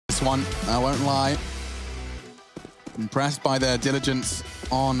this one, I won't lie. Impressed by their diligence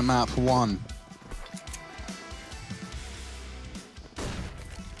on map 1.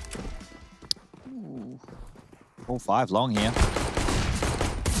 Ooh. All 5 long here.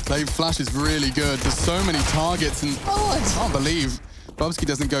 Glaive flash is really good. There's so many targets, and I can't believe Bubsky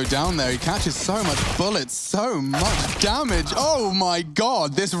doesn't go down there. He catches so much bullets, so much damage. Oh my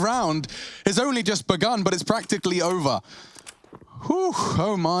God, this round has only just begun, but it's practically over. Whew,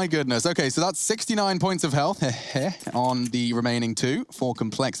 oh my goodness. Okay, so that's 69 points of health on the remaining 2 for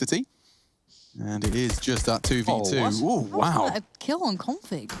Complexity. And it is just that 2v2. Oh, wow. A kill on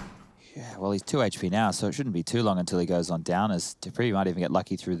Config. Yeah, well, he's 2 HP now, so it shouldn't be too long until he goes on down, as Dupree might even get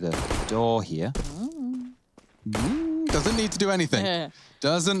lucky through the door here. Doesn't need to do anything. Yeah.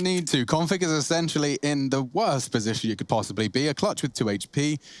 Doesn't need to. Config is essentially in the worst position you could possibly be. A clutch with 2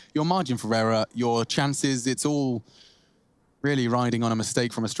 HP. Your margin for error, your chances, it's all really riding on a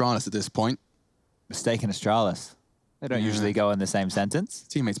mistake from Astralis at this point. Mistake in Astralis. They don't usually go in the same sentence.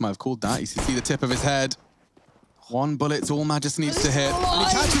 Teammates might have called that. You see the tip of his head. 1 bullet's all Magus needs to hit. And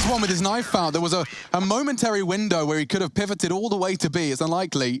he catches one with his knife out. There was a momentary window where he could have pivoted all the way to B. It's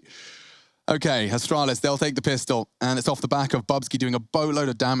unlikely. Okay, Astralis, they'll take the pistol. And it's off the back of Bubsky doing a boatload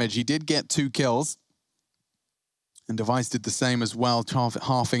of damage. He did get 2 kills. And Device did the same as well,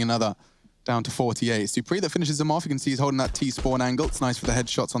 halving another down to 48. It's Dupree that finishes him off. You can see he's holding that T-spawn angle. It's nice for the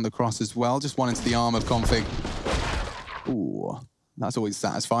headshots on the cross as well. Just one into the arm of Config. Ooh, that's always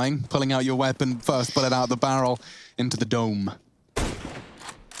satisfying. Pulling out your weapon, first bullet out the barrel into the dome.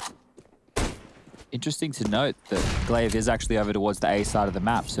 Interesting to note that Glaive is actually over towards the A side of the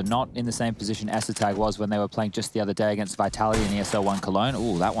map, so not in the same position Esatag was when they were playing just the other day against Vitality in ESL 1 Cologne.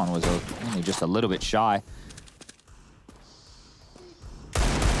 Ooh, that one was only just a little bit shy.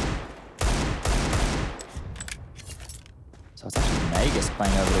 So it's actually Magus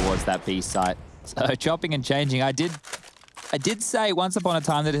playing over towards that B site. So chopping and changing. I did say once upon a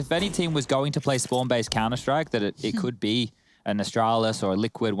time that if any team was going to play spawn-based Counter-Strike, that it could be an Astralis or a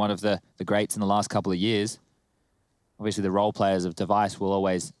Liquid, one of the greats in the last couple of years. Obviously, the role players of Device will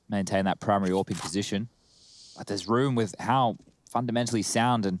always maintain that primary AWPing position. But there's room with how fundamentally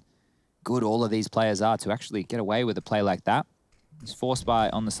sound and good all of these players are to actually get away with a play like that. It's forced by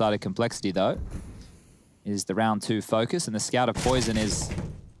on the side of Complexity, though, is the round 2 focus, and the Scout of Poison is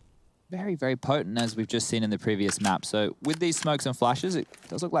very, very potent, as we've just seen in the previous map. So with these smokes and flashes, it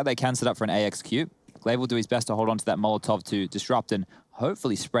does look like they can set up for an AX cube. Glaive will do his best to hold on to that Molotov to disrupt and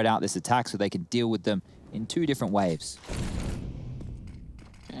hopefully spread out this attack so they can deal with them in 2 different waves.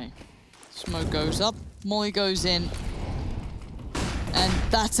 Okay. Smoke goes up, Molly goes in. And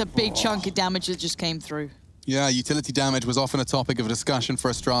that's a big chunk of damage that just came through. Yeah, utility damage was often a topic of discussion for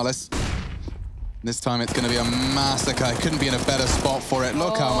Astralis. This time it's going to be a massacre. It couldn't be in a better spot for it.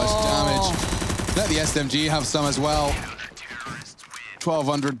 Look how much damage. Let the SMG have some as well.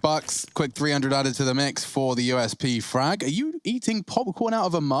 1,200 bucks, quick 300 added to the mix for the USP frag. Are you eating popcorn out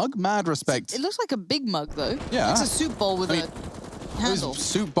of a mug? Mad respect. It looks like a big mug, though. Yeah. It's a soup bowl with a handle. Those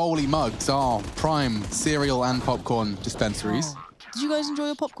soup bowly mugs are prime cereal and popcorn dispensaries. Oh. Did you guys enjoy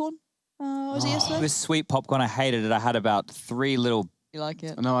your popcorn? Was it yesterday? It was sweet popcorn. I hated it. I had about 3 little... You like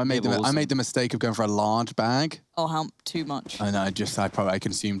it? No, I made the mistake of going for a large bag. Oh, how too much? I know. I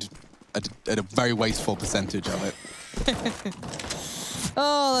consumed a very wasteful percentage of it.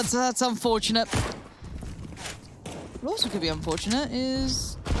 Oh, that's unfortunate. What also could be unfortunate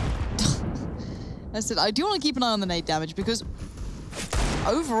is... I said, I do want to keep an eye on the nade damage because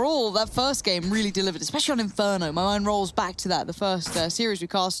overall, that first game really delivered, especially on Inferno. My mind rolls back to that, the first series we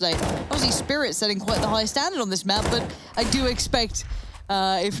cast today. Obviously, Spirit setting quite the high standard on this map, but I do expect,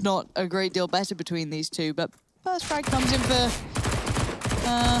 if not a great deal better between these two. But first frag comes in for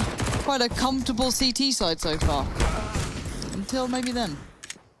quite a comfortable CT side so far. Until maybe then.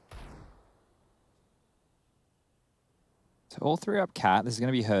 So all 3 up cat. This is going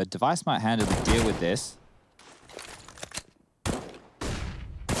to be heard. Device might handle the deal with this.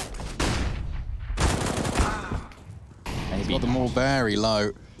 Maybe. Got them all very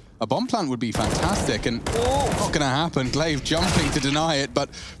low. A bomb plant would be fantastic, and not going to happen. Glaive jumping to deny it, but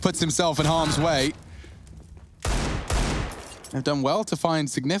puts himself in harm's way. They've done well to find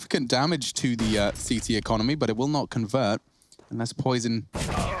significant damage to the CT economy, but it will not convert unless Poison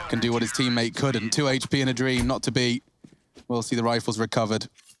can do what his teammate couldn't. 2 HP in a dream, not to beat. We'll see the rifles recovered.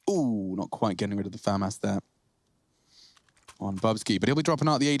 Ooh, not quite getting rid of the FAMAS there on Bubsky, but he'll be dropping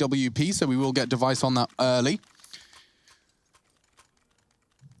out the AWP, so we will get Device on that early.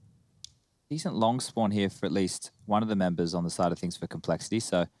 Decent long spawn here for at least one of the members on the side of things for Complexity,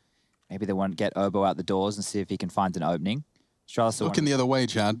 so maybe they want to get Obo out the doors and see if he can find an opening. Looking the other way,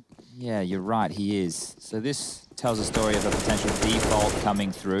 Chad. Yeah, you're right, he is. So this tells a story of a potential default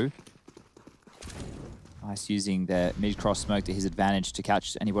coming through. Nice using the mid-cross smoke to his advantage to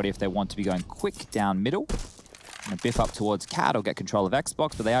catch anybody if they want to be going quick down middle. And a biff up towards Cat or get control of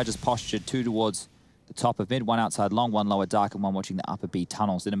Xbox, but they are just postured 2 towards the top of mid, 1 outside long, 1 lower dark, and 1 watching the upper B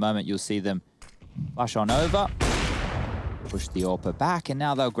tunnels. In a moment, you'll see them flush on over, push the AWPer back, and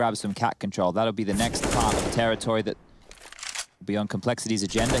now they'll grab some Cat control. That'll be the next part of the territory that will be on Complexity's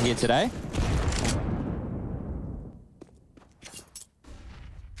agenda here today.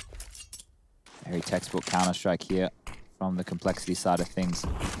 Very textbook Counter-Strike here from the Complexity side of things.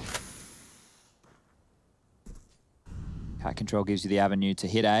 Cat control gives you the avenue to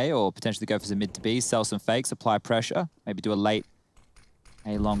hit A or potentially go for some mid to B, sell some fakes, apply pressure, maybe do a late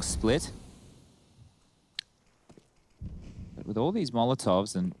A-long split. But with all these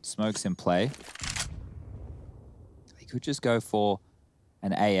Molotovs and smokes in play, they could just go for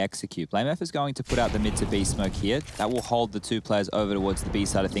an A execute. BlameF is going to put out the mid to B smoke here. That will hold the 2 players over towards the B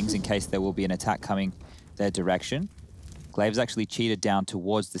side of things in case there will be an attack coming their direction. Glave's actually cheated down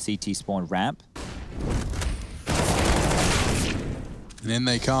towards the CT spawn ramp. And in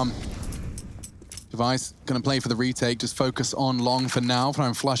they come. Device going to play for the retake, just focus on long for now, try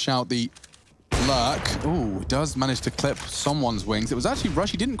and flush out the lurk. Ooh, does manage to clip someone's wings. It was actually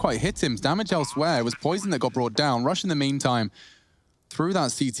Rush, he didn't quite hit him. Damage elsewhere, it was Poison that got brought down. Rush in the meantime through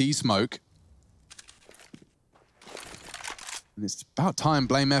that CT smoke. And it's about time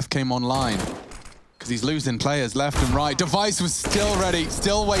BlameF came online, because he's losing players left and right. Device was still ready,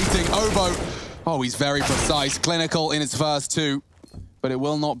 still waiting. Obo, oh, he's very precise, clinical in its first 2. But it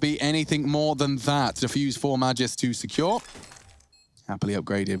will not be anything more than that. Defuse 4 Magis to secure. Happily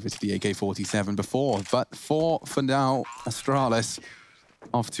upgraded to the AK-47 before, but for now, Astralis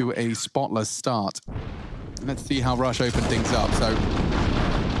off to a spotless start. Let's see how Rush open things up. So,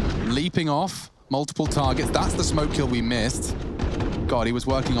 leaping off, multiple targets. That's the smoke kill we missed. God, he was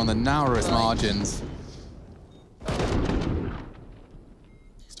working on the narrowest margins.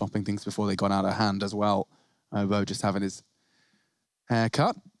 Stopping things before they got out of hand as well. Obo just having his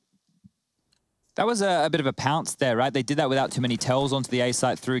haircut. That was a bit of a pounce there, right? They did that without too many tells onto the A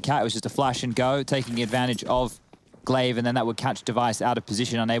site through Cat. It was just a flash and go, taking advantage of Glaive, and then that would catch Device out of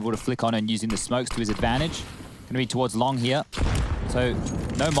position, unable to flick on and using the smokes to his advantage. Going to be towards long here. So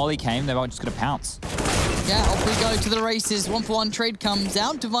no molly came, they were just going to pounce. Yeah, off we go to the races. 1-for-1 trade comes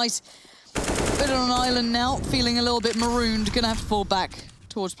out. Device a bit on an island now, feeling a little bit marooned. Going to have to fall back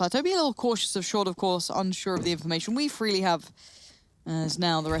towards Plateau. Be a little cautious of short, of course, unsure of the information we freely have. As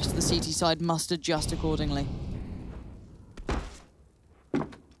now the rest of the CT side must adjust accordingly.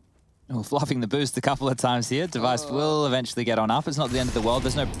 Oh, fluffing the boost a couple of times here. Device will eventually get on up. It's not the end of the world.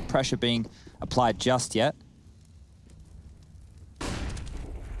 There's no pressure being applied just yet.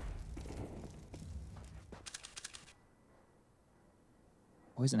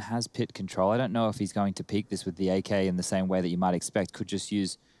 Poison has pit control. I don't know if he's going to peek this with the AK in the same way that you might expect. Could just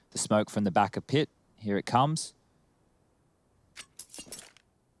use the smoke from the back of pit. Here it comes.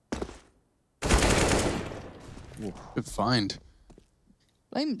 Good find.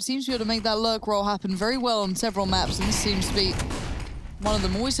 Blame seems to be able to make that lurk roll happen very well on several maps, and this seems to be one of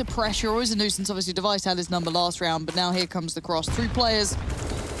them. Always a pressure, always a nuisance. Obviously, Device had his number last round, but now here comes the cross. 3 players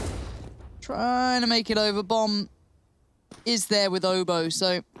trying to make it over. Bomb is there with Obo,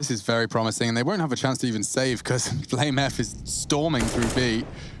 so... This is very promising, and they won't have a chance to even save because BlameF is storming through B.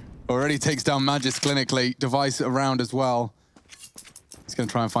 Already takes down Magis clinically. Device around as well. He's going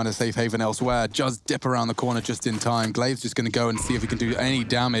to try and find a safe haven elsewhere. Just dip around the corner just in time. Glaive's just going to go and see if he can do any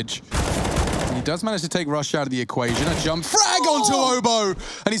damage. And he does manage to take Rush out of the equation. A jump frag onto Obo!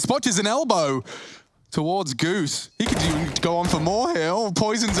 And he spotches an elbow towards Goose. He could even go on for more here. Oh,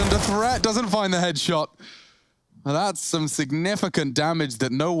 Poison's under threat. Doesn't find the headshot. Well, that's some significant damage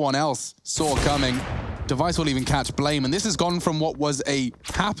that no one else saw coming. Device will even catch Blame. And this has gone from what was a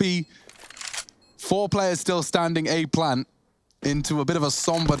happy 4 players still standing A plant into a bit of a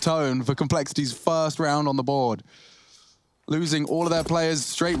somber tone for Complexity's first round on the board. Losing all of their players,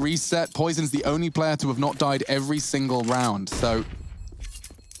 straight reset. Poison's the only player to have not died every single round. So,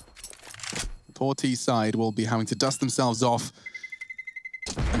 the poor T side will be having to dust themselves off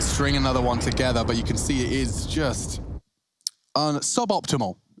and string another one together, but you can see it is just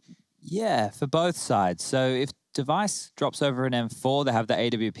suboptimal. Yeah, for both sides. So if Device drops over an M4, they have the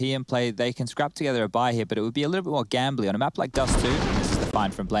AWP in play, they can scrap together a buy here, but it would be a little bit more gambly on a map like Dust 2. This is the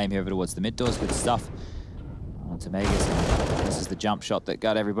find from Blame here over towards the mid doors. Good stuff. On to Magus. This is the jump shot that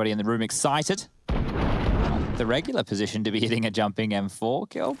got everybody in the room excited. Not the regular position to be hitting a jumping M4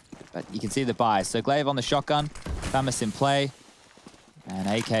 kill, but you can see the buy. So Glaive on the shotgun, Famus in play. And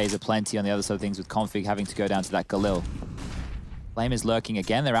AKs are plenty on the other side of things with Config having to go down to that Galil. Flame is lurking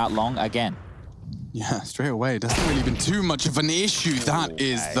again. They're out long again. Yeah, straight away. Doesn't really been too much of an issue, that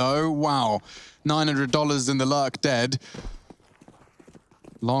is, though. Wow. $900 in the lurk dead.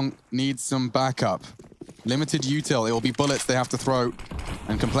 Long needs some backup. Limited util. It will be bullets they have to throw.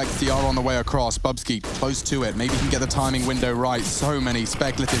 And Complexity are on the way across. Bubsky close to it. Maybe he can get the timing window right. So many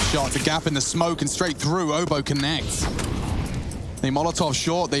speculative shots. A gap in the smoke and straight through. Oboe connects. They Molotov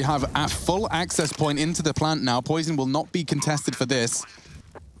short. They have a full access point into the plant now. Poison will not be contested for this.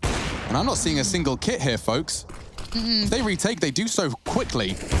 And I'm not seeing a single kit here, folks. If they retake, they do so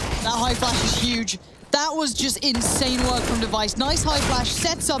quickly. That high flash is huge. That was just insane work from Device. Nice high flash,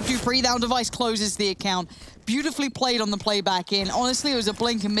 sets up Dupree. Now Device closes the account. Beautifully played on the playback in. Honestly, it was a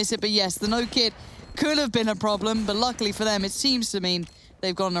blink and miss it, but yes, the no kit could have been a problem, but luckily for them, it seems to mean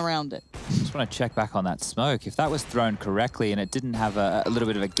they've gone around it. Just want to check back on that smoke. If that was thrown correctly and it didn't have a little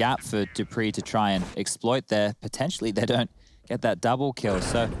bit of a gap for Dupree to try and exploit there, potentially they don't get that double kill.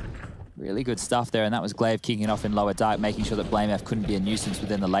 So really good stuff there, and that was Glaive kicking off in lower dark, making sure that BlameF couldn't be a nuisance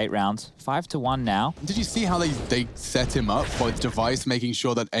within the late rounds. 5-1 now. Did you see how they set him up with Device, making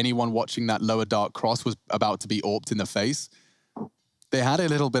sure that anyone watching that lower dark cross was about to be AWP'd in the face? They had a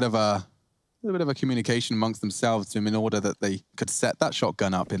little bit of a communication amongst themselves in order that they could set that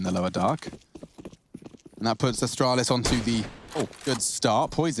shotgun up in the lower dark. And that puts Astralis onto the good start.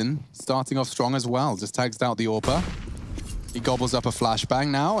 Poison starting off strong as well. Just tags out the AWPer. He gobbles up a flashbang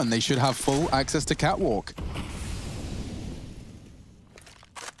now, and they should have full access to Catwalk.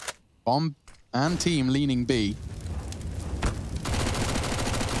 Bomb and team leaning B.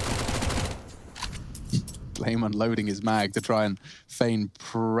 Flame unloading his mag to try and feign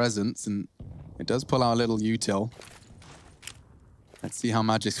presence, and it does pull out a little util. Let's see how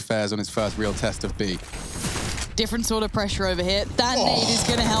Magic fares on his first real test of B. Different sort of pressure over here. That nade is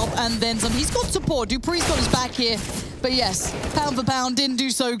going to help, and then some. He's got support. Dupree's got his back here. But yes, pound for pound didn't do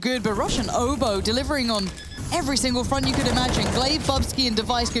so good, but Russian Oboe delivering on every single front you could imagine. Glaive, Bubsky, and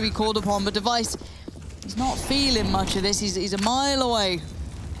Device can be called upon, but Device, he's not feeling much of this. He's a mile away.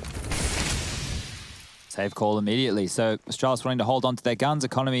 Save call immediately. So Astralis wanting to hold on to their guns.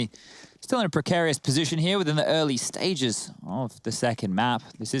 Economy still in a precarious position here within the early stages of the second map.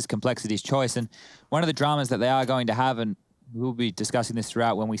 This is Complexity's choice, and one of the dramas that they are going to have, and we'll be discussing this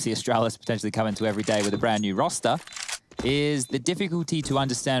throughout when we see Astralis potentially come into every day with a brand new roster, is the difficulty to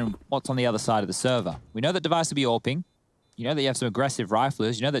understand what's on the other side of the server. We know that Device will be AWPing. You know that you have some aggressive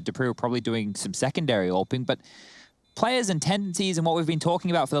riflers. You know that Dupree will probably doing some secondary AWPing, but players and tendencies and what we've been talking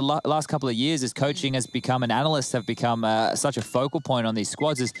about for the last couple of years as coaching has become, and analysts have become such a focal point on these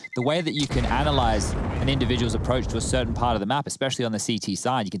squads, is the way that you can analyze an individual's approach to a certain part of the map, especially on the CT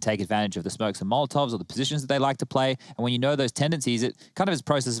side. You can take advantage of the smokes and Molotovs or the positions that they like to play. And when you know those tendencies, it kind of is a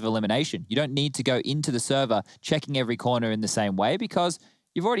process of elimination. You don't need to go into the server checking every corner in the same way because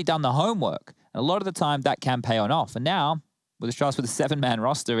you've already done the homework. And a lot of the time that can pay on off. And now, with Astralis with a 7-man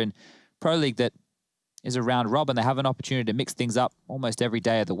roster in Pro League that is a round robin, they have an opportunity to mix things up almost every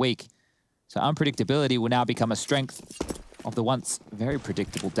day of the week. So unpredictability will now become a strength of the once very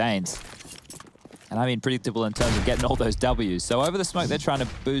predictable Danes. And I mean predictable in terms of getting all those Ws. So over the smoke, they're trying to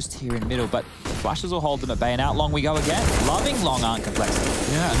boost here in middle, but the flashes will hold them at bay, and out long we go again. Loving long aren't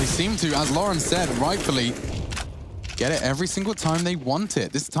Complexity. Yeah, and they seem to, as Lauren said, rightfully get it every single time they want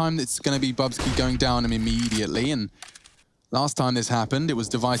it. This time it's going to be Bubsky going down him immediately, and last time this happened, it was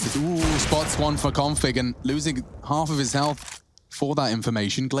Devices. Spots one for Config and losing half of his health for that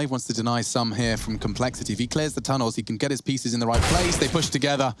information. Glaive wants to deny some here from Complexity. If he clears the tunnels, he can get his pieces in the right place. They push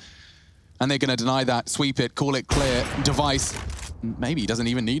together, and they're going to deny that, sweep it, call it clear. Device, maybe he doesn't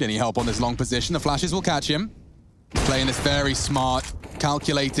even need any help on this long position. The flashes will catch him. He's playing this very smart,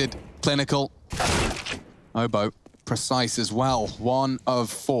 calculated, clinical. Oboe, precise as well. 1 of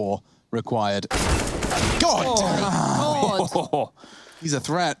 4 required. God! God. He's a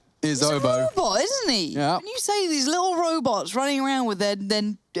threat, is He's Oboe. a robot, isn't he? Yeah. When you say these little robots running around with their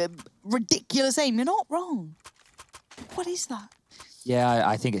ridiculous aim, you're not wrong. What is that? Yeah,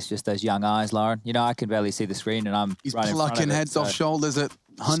 I think it's just those young eyes, Lauren. You know, I can barely see the screen, and I'm He's right in front plucking of it, heads off shoulders at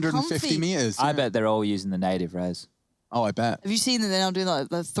 150 comfy. meters. I bet they're all using the native res. Oh, I bet. Have you seen that they're now doing like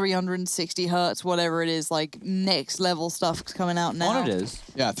the 360 hertz, whatever it is, like next level stuff coming out now? Monitors.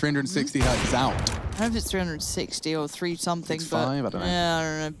 Yeah, 360 hertz out. I don't know if it's 360 or 3 something, 6.5, but I don't know. yeah, I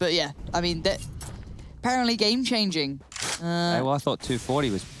don't know. But yeah, I mean, that apparently game changing. Hey, well, I thought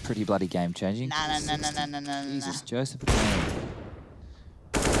 240 was pretty bloody game changing. Nah. Jesus, Joseph.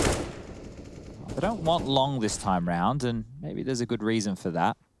 They don't want long this time round, and maybe there's a good reason for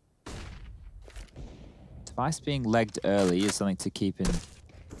that. Device being legged early is something to keep in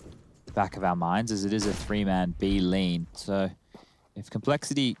the back of our minds, as it is a 3-man B lean. So if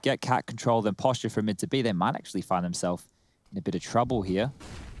Complexity get cat control, then posture from mid to B, they might actually find themselves in a bit of trouble here.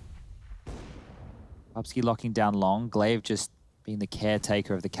 Bubsky locking down long, Glaive just being the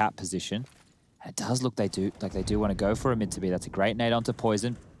caretaker of the cat position. And it does look like they do want to go for a mid to B. That's a great nade onto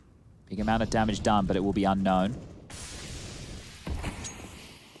Poison. Big amount of damage done, but it will be unknown.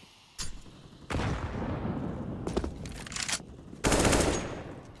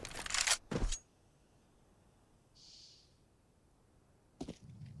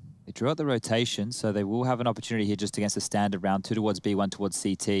 They drew out the rotation, so they will have an opportunity here just against a standard round. 2 towards B, 1 towards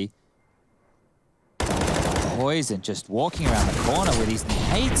CT. Poison just walking around the corner with his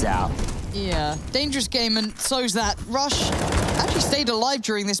nades out. Yeah, dangerous game, and so's that. Rush actually stayed alive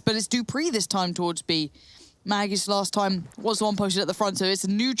during this, but it's Dupree this time towards B. Magus last time was the one posted at the front, so it's a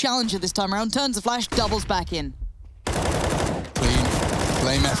new challenger this time around. Turns the flash, doubles back in. Clean.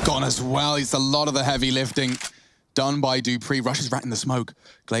 Flame F gone as well. It's a lot of the heavy lifting done by Dupree. Rush is right in the smoke.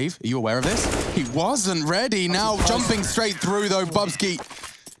 Glaive, are you aware of this? He wasn't ready. Now jumping straight through, though. Bubsky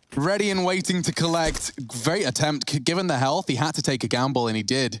ready and waiting to collect. Great attempt. Given the health, he had to take a gamble, and he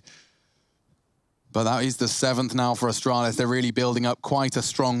did. But that is the 7th now for Astralis. They're really building up quite a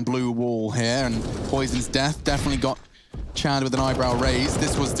strong blue wall here, and Poison's death definitely got Chad with an eyebrow raised.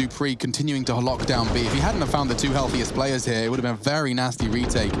 This was Dupree continuing to lock down B. If he hadn't have found the 2 healthiest players here, it would have been a very nasty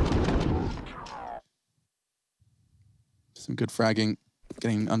retake. Some good fragging,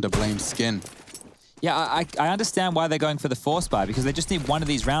 getting under Blame's skin. Yeah, I understand why they're going for the force buy, because they just need one of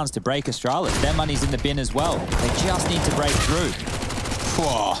these rounds to break Astralis. Their money's in the bin as well. They just need to break through.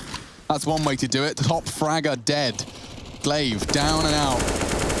 Whoa. That's one way to do it. Top fragger dead. Glaive down and out.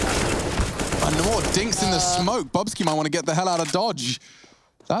 And more dinks in the smoke. Bubsky might want to get the hell out of dodge.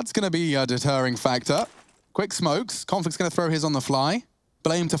 That's going to be a deterring factor. Quick smokes. Conflict's going to throw his on the fly.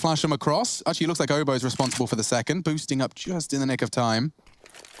 Blame to flash him across. Actually, looks like Obo's responsible for the second, boosting up just in the nick of time.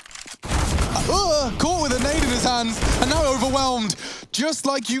 Caught with a nade in his hands, and now overwhelmed. Just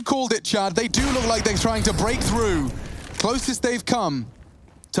like you called it, Chad. They do look like they're trying to break through. Closest they've come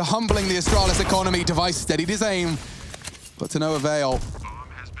to humbling the Astralis economy. Device steadied his aim, but to no avail.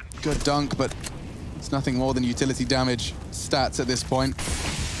 Good dunk, but it's nothing more than utility damage stats at this point.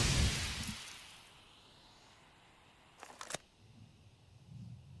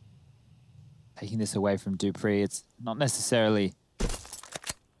 Taking this away from Dupree, it's not necessarily...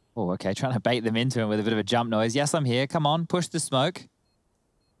 Oh, okay, trying to bait them into him with a bit of a jump noise. Yes, I'm here. Come on, push the smoke.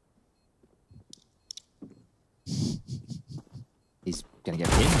 He's gonna get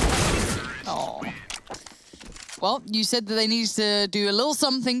pinned. Oh. Well, you said that they needed to do a little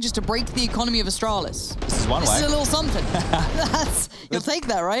something just to break the economy of Astralis. This is one way. This is a little something. You'll take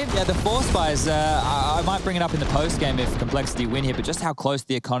that, right? Yeah, the force buys, I might bring it up in the post-game if Complexity win here, but just how close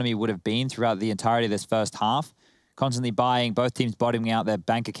the economy would have been throughout the entirety of this first half. Constantly buying, both teams bottoming out their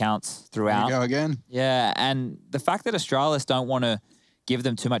bank accounts throughout. There you go again. Yeah, and the fact that Astralis don't want to give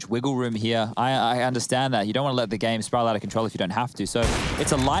them too much wiggle room here, I understand that. You don't want to let the game spiral out of control if you don't have to. So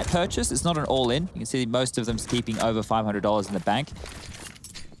it's a light purchase. It's not an all-in. You can see most of them keeping over $500 in the bank.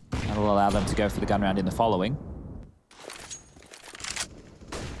 That'll allow them to go for the gun round in the following.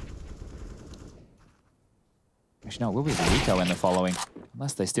 Actually, no, it will be the eco in the following,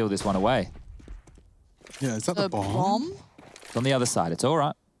 unless they steal this one away. Yeah, is that the bomb? It's on the other side. It's all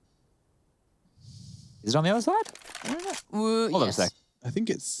right. Is it on the other side? I don't know. Hold on a sec. I think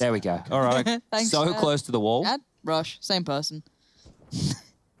it's... There we go. All right. Thanks, so close to the wall. Chad, Rush, same person.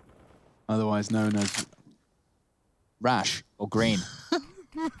 Otherwise known as... Rash. Or green.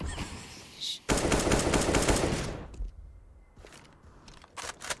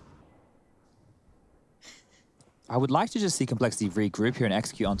 I would like to just see Complexity regroup here and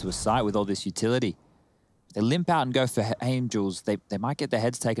execute onto a site with all this utility. If they limp out and go for Angels, they might get their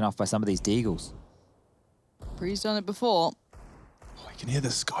heads taken off by some of these Deagles. Bree's done it before. Oh, I can hear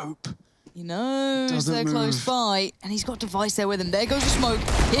the scope. He knows they're move. close by, and he's got Device there with him. There goes the smoke.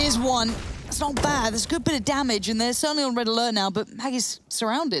 Here's one. That's not bad. There's a good bit of damage, and they're certainly on red alert now, but Mag is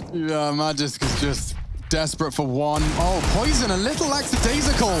surrounded. Yeah, Magisk is just desperate for one. Oh, Poison, a little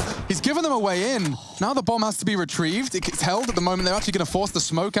lackadaisical. He's given them a way in. Now the bomb has to be retrieved. It's held at the moment. They're actually going to force the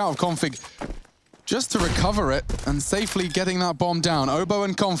smoke out of Config just to recover it and safely getting that bomb down. Obo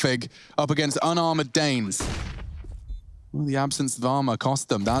and Config up against unarmored Danes. Will the absence of armor cost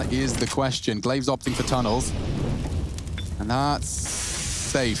them? That is the question. Glaive's opting for tunnels. And that's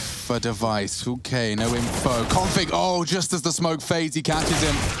safe for Device. Okay, no info. Config, oh, just as the smoke fades, he catches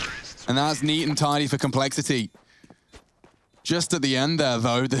him. And that's neat and tidy for Complexity. Just at the end there,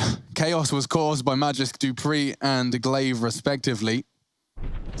 though, the chaos was caused by Magisk, Dupree, and Glaive, respectively.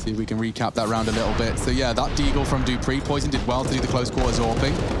 See if we can recap that round a little bit. So yeah, that deagle from Dupree. Poison did well to do the close quarters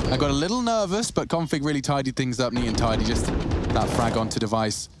AWPing. I got a little nervous, but Config really tidied things up neat and tidy. Just that frag onto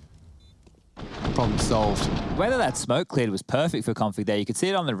Device. Problem solved. Whether that smoke cleared was perfect for Config there. You could see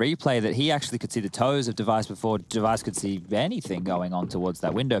it on the replay that he actually could see the toes of Device before Device could see anything going on towards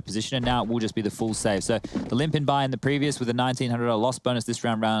that window position, and now it will just be the full save. So the limp in buy in the previous with a $1,900 loss bonus this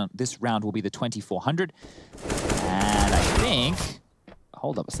round will be the 2,400. And I think...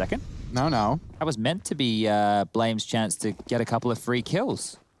 Hold up a second. No. That was meant to be Blame's chance to get a couple of free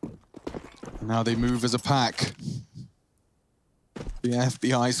kills. Now they move as a pack. The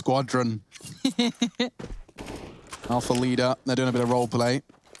FBI squadron. Alpha leader. They're doing a bit of role play.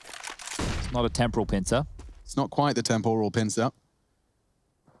 It's not a temporal pincer. It's not quite the temporal pincer.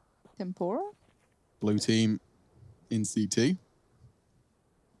 Tempora? Blue team in CT.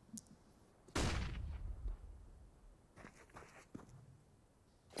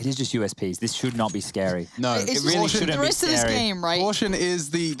 It is just USPs. This should not be scary. No, it really shouldn't be scary. The rest of this game, right? Caution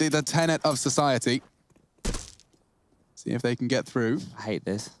is the tenet of society. See if they can get through. I hate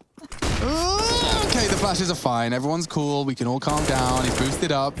this. Okay, the flashes are fine. Everyone's cool. We can all calm down. He's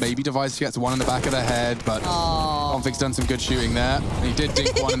boosted up. Maybe Device gets one in the back of the head, but Config's done some good shooting there. And he did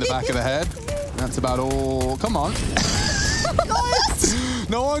dink one in the back of the head. That's about all. Come on.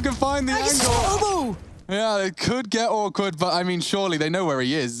 No one can find the angle. Yeah, it could get awkward, but I mean, surely they know where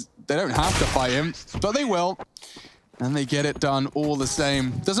he is. They don't have to fight him, but they will. And they get it done all the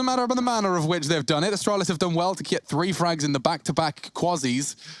same. Doesn't matter about the manner of which they've done it. Astralis have done well to get 3 frags in the back-to-back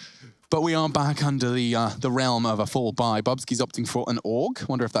quasis. But we are back under the realm of a full buy. Bubsky's opting for an AUG.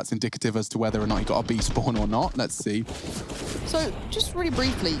 Wonder if that's indicative as to whether or not he got a B spawn or not. Let's see. So, just really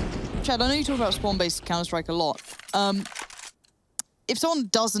briefly, Chad, I know you talk about spawn-based Counter-Strike a lot. If someone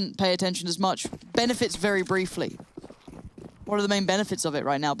doesn't pay attention as much, benefits very briefly. What are the main benefits of it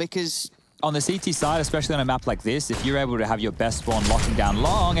right now? Because on the CT side, especially on a map like this, if you're able to have your best spawn locking down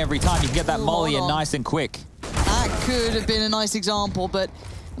long every time, you can get that molly in nice and quick. That could have been a nice example, but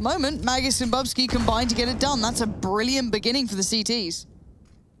at the moment, Magisk and Bubsky combined to get it done. That's a brilliant beginning for the CTs.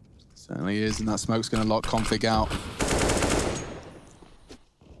 Certainly is, and that smoke's going to lock Config out.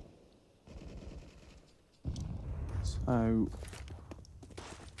 So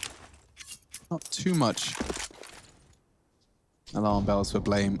not too much alarm bells for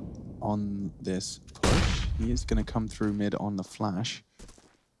Blame on this push. He is going to come through mid on the flash.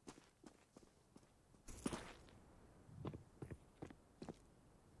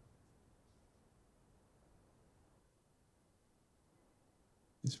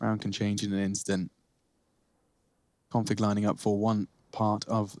 This round can change in an instant. Config lining up for one part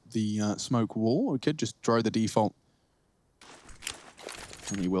of the smoke wall. We could just throw the default.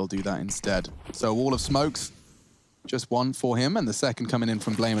 And he will do that instead. So wall of smokes, just one for him, and the second coming in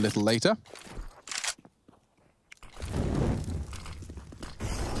from Blame a little later.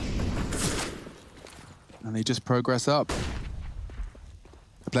 And they just progress up.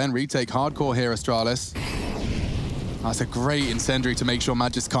 They're playing retake hardcore here, Astralis. That's a great incendiary to make sure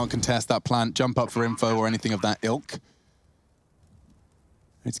Magisk can't contest that plant, jump up for info or anything of that ilk.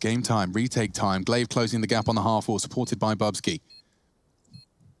 It's game time, retake time. Glaive closing the gap on the half wall, supported by Bubsky.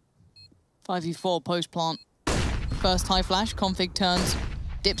 5v4 post-plant. First high flash, Config turns,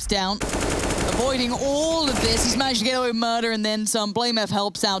 dips down. Avoiding all of this, he's managed to get away with murder and then some. Blame F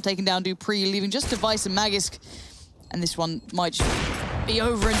helps out, taking down Dupree, leaving just Device and Magisk. And this one might be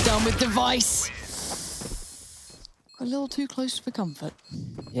over and done with Device. A little too close for comfort.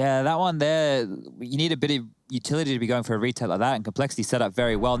 Yeah, that one there, you need a bit of utility to be going for a retake like that, and Complexity set up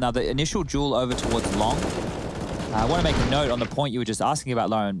very well. Now, the initial duel over towards long, I want to make a note on the point you were just asking about,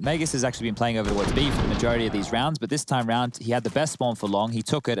 Lauren. Magus has actually been playing over towards B for the majority of these rounds, but this time round, he had the best spawn for long. He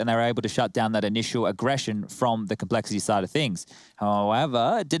took it, and they were able to shut down that initial aggression from the Complexity side of things.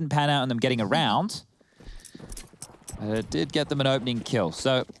 However, it didn't pan out on them getting around. It did get them an opening kill.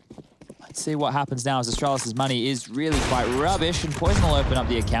 So let's see what happens now, as Astralis' money is really quite rubbish, and Poison will open up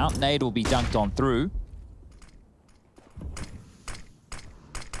the account. Nade will be dunked on through.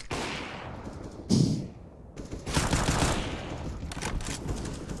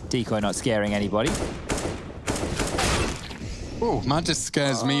 Decoy not scaring anybody. Oh, Magisk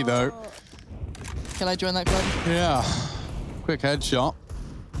scares me, though. Can I join that club? Yeah. Quick headshot.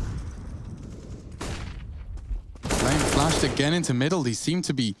 Blame flashed again into middle. They seem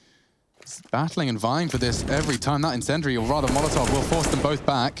to be battling and vying for this every time. That incendiary, or rather Molotov, will force them both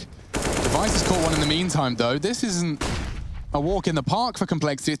back. Device has caught one in the meantime, though. This isn't a walk in the park for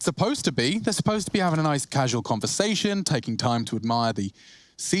Complexity. It's supposed to be. They're supposed to be having a nice casual conversation, taking time to admire the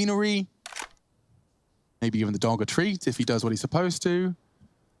scenery. Maybe giving the dog a treat if he does what he's supposed to.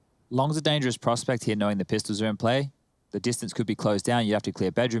 Long's a dangerous prospect here, knowing the pistols are in play. The distance could be closed down. You have to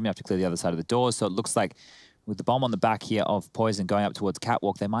clear bedroom. You have to clear the other side of the doors. So it looks like with the bomb on the back here of Poison going up towards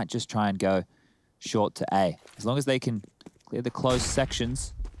Catwalk, they might just try and go short to A. As long as they can clear the closed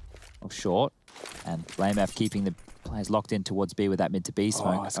sections of short, and Blame F keeping the players locked in towards B with that mid to B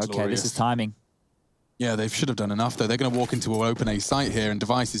smoke. Okay, glorious. This is timing. Yeah, they should have done enough, though. They're going to walk into an open A site here, and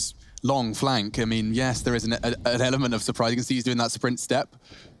Device's long flank. I mean, yes, there is an element of surprise. You can see he's doing that sprint step,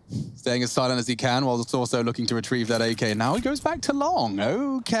 staying as silent as he can, while also looking to retrieve that AK. Now he goes back to long.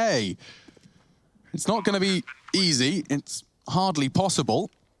 Okay. It's not going to be easy. It's hardly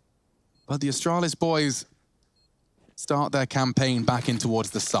possible. But the Astralis boys start their campaign back in towards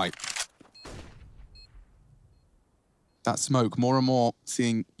the site. That smoke, more and more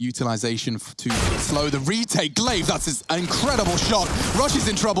seeing utilization to slow the retake. Glaive, that's an incredible shot. Rush is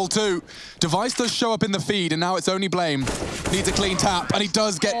in trouble too. Device does show up in the feed, and now it's only Blame. Needs a clean tap, and he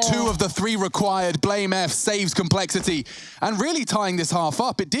does get 2 of the 3 required. Blame F saves Complexity, and really tying this half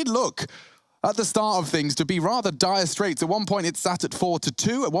up. It did look, at the start of things, to be rather dire straits. At one point, it sat at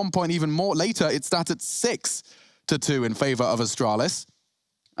 4-2. At one point, even more later, it sat at 6-2 in favor of Astralis.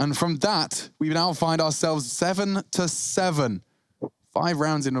 And from that, we now find ourselves 7-7. 5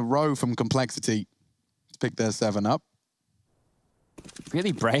 rounds in a row from Complexity to pick their 7 up.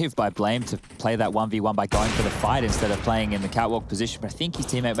 Really brave by Blame to play that 1v1 by going for the fight instead of playing in the catwalk position. But I think his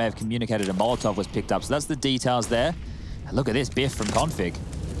teammate may have communicated a Molotov was picked up. So that's the details there. And look at this biff from Config.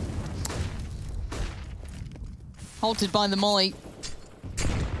 Halted by the molly.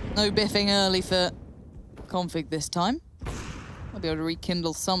 No biffing early for Config this time. I'll be able to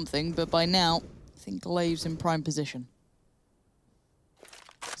rekindle something, but by now, I think Glaive's in prime position.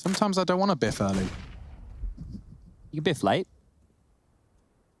 Sometimes I don't want to biff early. You can biff late.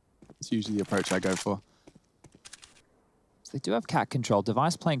 It's usually the approach I go for. So they do have cat control.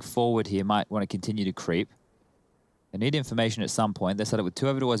 Device playing forward here might want to continue to creep. They need information at some point. They set up with 2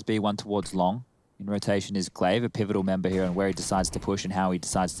 over towards B, 1 towards long. In rotation is Glaive, a pivotal member here, and where he decides to push and how he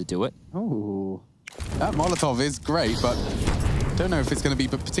decides to do it. Oh, that Molotov is great, but I don't know if it's going to be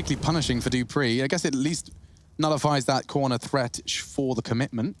particularly punishing for Dupree. I guess it at least nullifies that corner threat for the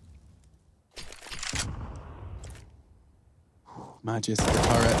commitment. Magis the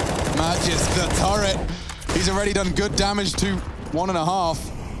turret. Magis the turret. He's already done good damage to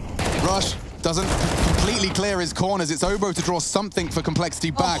 1.5. Rush doesn't completely clear his corners. It's Obo to draw something for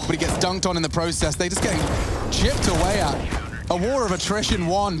Complexity back, but he gets dunked on in the process. They're just getting chipped away at. A war of attrition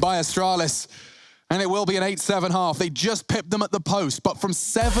won by Astralis. And it will be an 8-7 half. They just pipped them at the post, but from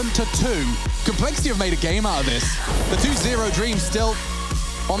 7-2, Complexity have made a game out of this. The 2-0 dream still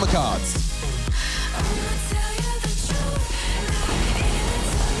on the cards.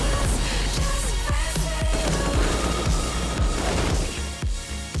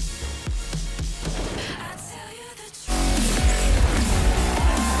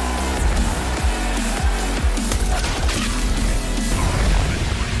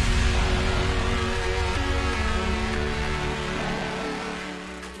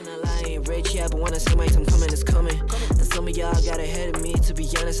 Yeah, but when I see my time coming, it's coming. And some of y'all got ahead of me. To be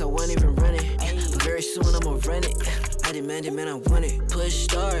honest, I wasn't even running. But very soon I'ma run it. I demand it, man, I want it. Push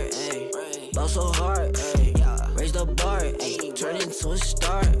start, ayy. Ball so hard, ayy. Raise the bar, ayy. Turn into a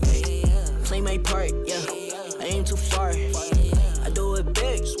star, ayy. Play my part, yeah. I aim too far. I do it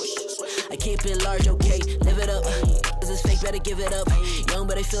big. I keep it large, okay. Live it up. This is fake, better give it up. Young,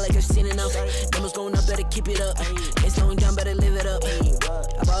 but I feel like I've seen enough. Numbers going up, better keep it up. Ain't slowing down, better live it up.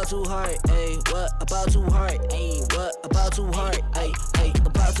 About too hard, ayy. What about too hard, ayy? What about too hard, ayy?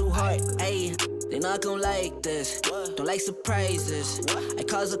 About too hard, ayy. They not gon' like this. Don't like surprises. I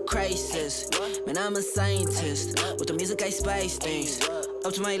cause a crisis. Man, I'm a scientist. With the music, I spice things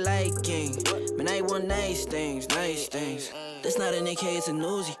up to my liking. Man, I want nice things, nice things. That's not an AK, it's a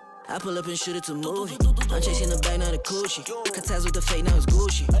Uzi. I pull up and shoot it to movie. I'm chasing the bag, not a coochie. Cut ties with the fake, now it's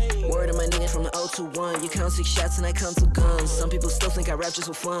Gucci. Word of my niggas from the 021. You count 6 shots and I count 2 guns. Some people still think I rap just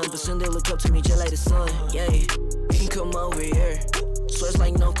for fun, but soon they look up to me just like the sun. Yeah, you can come over here. Swear it's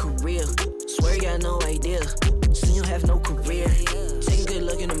like no career. Swear you got no idea. Soon you have no career. Take a good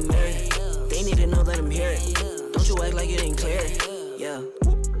look in the mirror. They need to know that I'm here. Don't you act like it ain't clear. Yeah,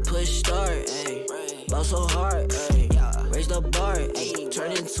 push start, ayy. Ball so hard, ayy. Raise the bar, ayy.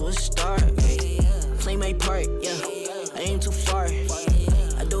 Turn into a star, ayy. Play my part, yeah. I aim too far.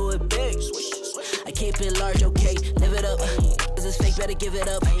 I do it big. I keep it large, okay? Live it up. Is this fake? Better give it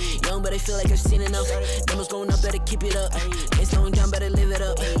up. Young, but I feel like I've seen enough. Numbers going up, better keep it up. Ain't slowing down, better live it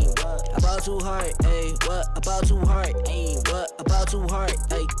up. About too hard, ayy. What about too hard? Ayy, what about too hard?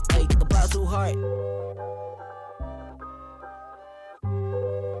 Ayy, about too hard.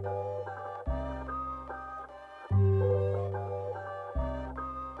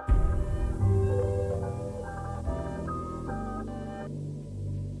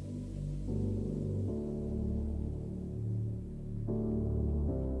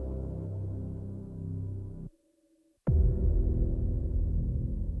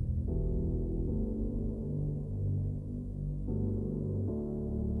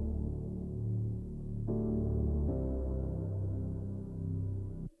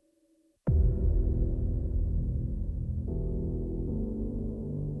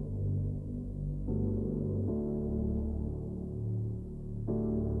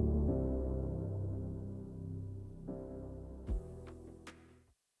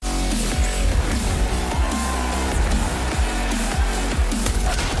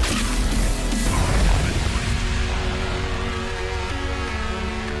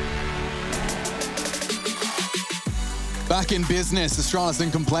 Back in business, Astralis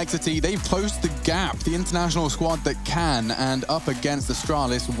and Complexity, they've closed the gap. The international squad that can and up against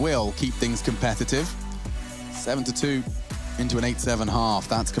Astralis will keep things competitive. 7-2 into an 8-7 half.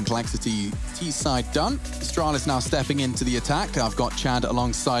 That's Complexity T-side done. Astralis now stepping into the attack. I've got Chad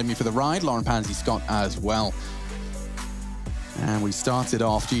alongside me for the ride, Lauren Pansy-Scott as well. And we started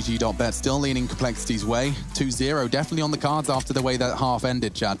off, GG.bet still leaning Complexity's way. 2-0, definitely on the cards after the way that half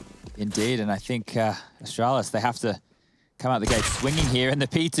ended, Chad. Indeed, and I think Astralis, they have to come out the gate swinging here, and the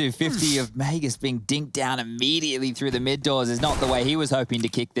P250 of Magus being dinked down immediately through the mid doors is not the way he was hoping to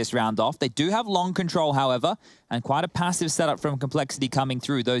kick this round off. They do have long control, however, and quite a passive setup from Complexity coming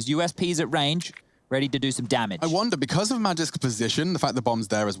through. Those USPs at range, ready to do some damage. I wonder, because of Magic's position, the fact the bomb's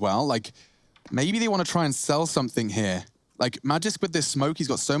there as well, like, maybe they want to try and sell something here. Like, Magic with this smoke, he's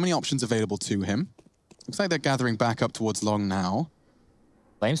got so many options available to him. Looks like they're gathering back up towards long now.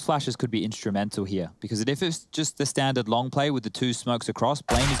 Blame's flashes could be instrumental here, because if it's just the standard long play with the two smokes across,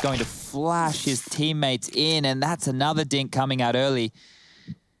 Blame is going to flash his teammates in, and that's another dink coming out early.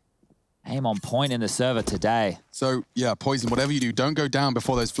 Aim on point in the server today. So, yeah, Poison, whatever you do, don't go down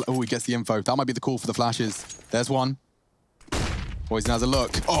before those... Oh, he gets the info. That might be the call for the flashes. There's one. Poison has a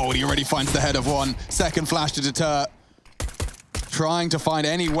look. Oh, and he already finds the head of one. Second flash to deter. Trying to find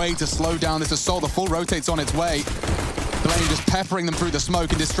any way to slow down this assault. The full rotate's on its way. Blame just peppering them through the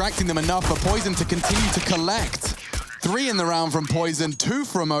smoke and distracting them enough for Poison to continue to collect. 3 in the round from Poison, 2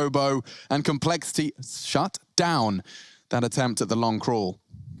 from Oboe, and Complexity shut down that attempt at the long crawl.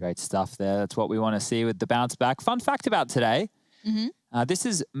 Great stuff there. That's what we want to see with the bounce back. Fun fact about today. This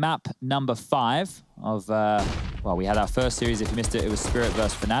is map number 5 of, well, we had our first series. If you missed it, it was Spirit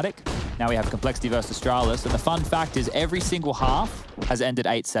versus Fnatic. Now we have Complexity versus Astralis. And the fun fact is every single half has ended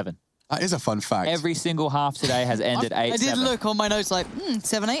 8-7. That is a fun fact. Every single half today has ended 8-7. I did look on my notes like,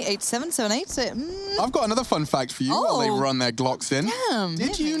 7-8, 8-7, 7-8. I've got another fun fact for you while they run their Glocks in. Damn,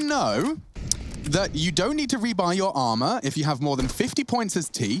 did you know that you don't need to rebuy your armor if you have more than 50 points as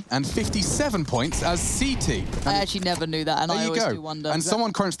T and 57 points as CT? I actually never knew that, and I always do wonder. And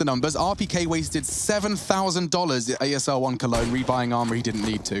someone crunched the numbers. RPK wasted $7,000 at ASL 1 Cologne rebuying armor he didn't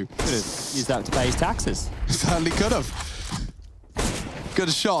need to. Could have used that to pay his taxes. Certainly could have. Good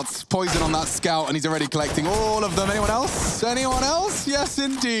shots. Poison on that scout, and he's already collecting all of them. Anyone else? Anyone else? Yes,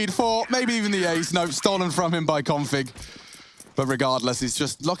 indeed. 4, maybe even the ace. No, stolen from him by Config. But regardless, he's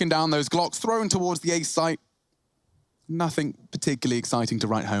just locking down those Glocks, thrown towards the ace site. Nothing particularly exciting to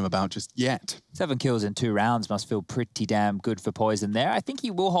write home about just yet. 7 kills in 2 rounds must feel pretty damn good for Poison there. I think he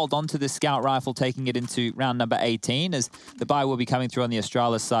will hold on to this scout rifle, taking it into round number 18, as the buy will be coming through on the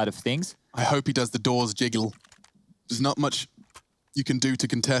Astralis side of things. I hope he does the doors jiggle. There's not much you can do to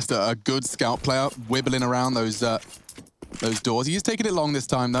contest a good scout player wibbling around those doors. He is taking it long this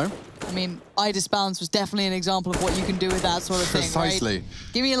time, though. I mean, Idis Balance was definitely an example of what you can do with that sort of thing, Precisely. Right?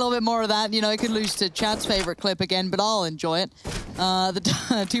 Give me a little bit more of that. You know, it could lose to Chad's favorite clip again, but I'll enjoy it.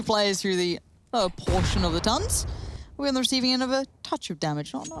 The 2 players through the portion of the tons. We're on the receiving end of a touch of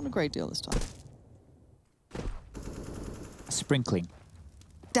damage. Not a great deal this time. Sprinkling.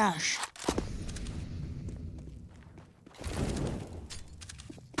 Dash.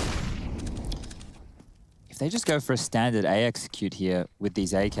 If they just go for a standard A execute here with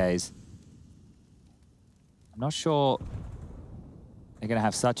these AKs, I'm not sure they're going to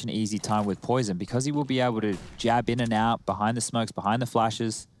have such an easy time with Poison, because he will be able to jab in and out behind the smokes, behind the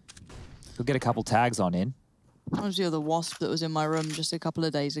flashes. He'll get a couple tags on in. That was the other wasp that was in my room just a couple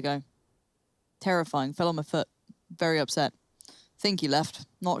of days ago. Terrifying. Fell on my foot. Very upset. Think he left.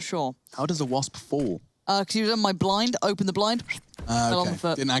 Not sure. How does a wasp fall? Because he was on my blind. Opened the blind. Fell on the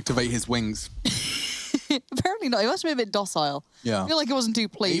foot. Didn't activate his wings. Apparently not. He must be a bit docile. Yeah. I feel like he wasn't too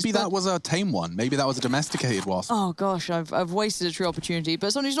pleased. Maybe that was a tame one. Maybe that was a domesticated wasp. Oh gosh, I've wasted a true opportunity.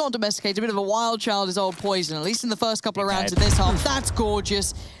 But someone who's not domesticated, a bit of a wild child is old Poison, at least in the first couple of rounds of this half. That's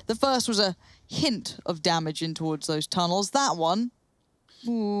gorgeous. The first was a hint of damage in towards those tunnels. That one,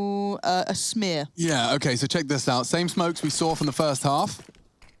 ooh, a smear. Yeah, okay, so check this out. Same smokes we saw from the first half.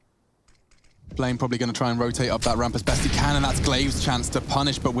 Blame probably going to try and rotate up that ramp as best he can, and that's Glaive's chance to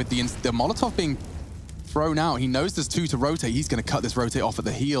punish, but with the Molotov being thrown out, he knows there's 2 to rotate. He's going to cut this rotate off at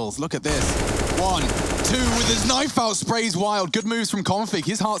the heels. Look at this. 1, 2, with his knife out, sprays wild. Good moves from Config.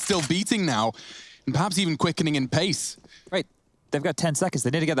 His heart's still beating now, and perhaps even quickening in pace. Right, they've got 10 seconds. They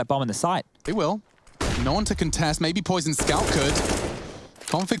need to get that bomb in the site. They will. No one to contest. Maybe Poison Scout could.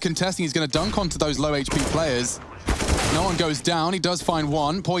 Config contesting. He's going to dunk onto those low HP players. No one goes down. He does find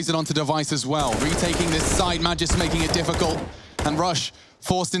one. Poison onto Device as well. Retaking this site. Magis making it difficult. And Rush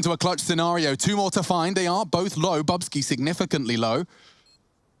forced into a clutch scenario. 2 more to find. They are both low. Bubsky significantly low.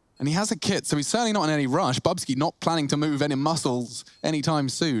 And he has a kit, so he's certainly not in any rush. Bubsky not planning to move any muscles anytime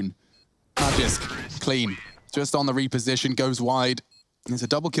soon. Magis, clean. Just on the reposition, goes wide. It's a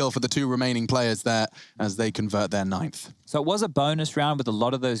double kill for the 2 remaining players there as they convert their 9th. So it was a bonus round with a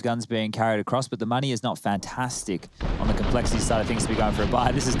lot of those guns being carried across, but the money is not fantastic on the complexity side of things to be going for a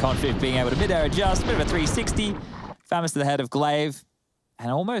buy. This is Config being able to mid-air adjust, bit of a 360. Famous to the head of Glaive, and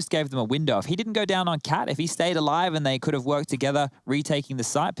almost gave them a window. If he didn't go down on Cat, if he stayed alive and they could have worked together, retaking the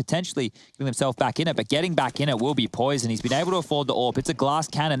site, potentially getting himself back in it, but getting back in it will be Poison. He's been able to afford the AWP. It's a glass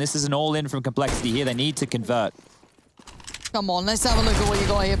cannon. This is an all-in from complexity here. They need to convert. Come on, let's have a look at what you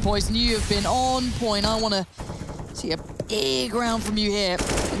got here, Poison. You have been on point. I want to see a big round from you here.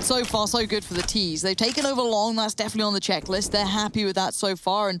 And so far, so good for the T's. They've taken over long. That's definitely on the checklist. They're happy with that so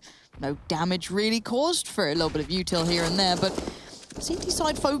far, and no damage really caused for a little bit of util here and there. But CT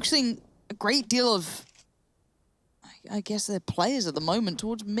side focusing a great deal of, I guess, their players at the moment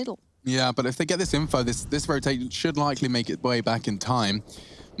towards middle. Yeah, but if they get this info, this rotate should likely make its way back in time.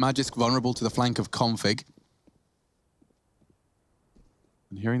 Magisk vulnerable to the flank of Config.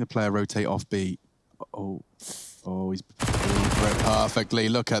 And hearing the player rotate off B. Oh, he's for it perfectly.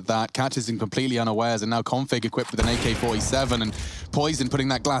 Look at that. Catches him completely unawares, and now Config equipped with an AK-47, and Poison putting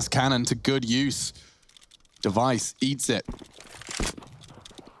that glass cannon to good use. Device eats it.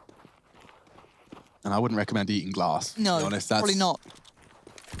 And I wouldn't recommend eating glass, no, to be honest. That's probably not.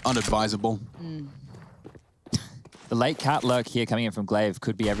 Unadvisable. The late Cat lurk here coming in from Glaive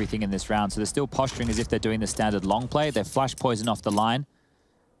could be everything in this round, so they're still posturing as if they're doing the standard long play. They've flashed Poison off the line.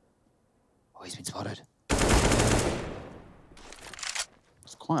 Oh, he's been spotted.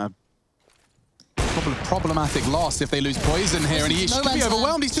 It's quite a problematic loss if they lose Poison here, and he should be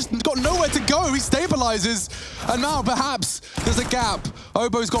overwhelmed. He's just got nowhere to go. He stabilizes, and now perhaps there's a gap.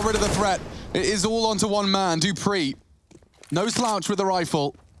 Obo's got rid of the threat. It is all onto one man, Dupree. No slouch with the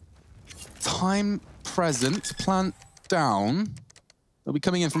rifle. Time present, plant down. They'll be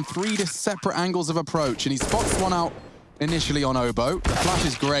coming in from 3 separate angles of approach, and he spots one out initially on Obo. The flash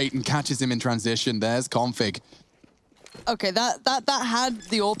is great and catches him in transition. There's Config. Okay, that had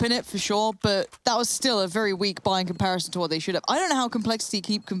the AWP in it for sure, but that was still a very weak buy in comparison to what they should have. I don't know how Complexity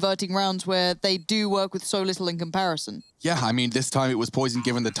keep converting rounds where they do work with so little in comparison. Yeah, I mean, this time it was Poison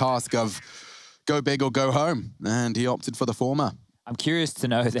given the task of go big or go home, and he opted for the former. I'm curious to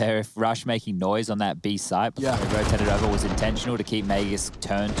know there if Rush making noise on that B site before they rotated over was intentional to keep Magus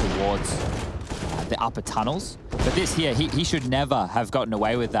turned towards the upper tunnels. But this here, he should never have gotten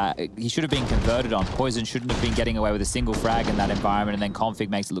away with that. He should have been converted on. Poison shouldn't have been getting away with a single frag in that environment, and then Config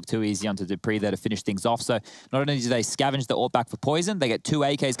makes it look too easy onto Dupree there to finish things off. So not only do they scavenge the AWP back for Poison, they get 2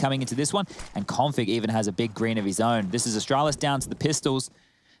 AKs coming into this one, and Config even has a big green of his own. This is Astralis down to the pistols.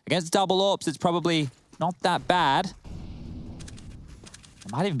 Against double AWPs, it's probably not that bad.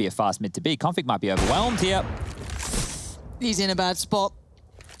 It might even be a fast mid to B. Config might be overwhelmed here. He's in a bad spot.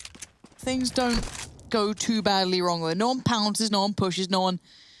 Things don't go too badly wrong with it. No one pounces, no one pushes, no one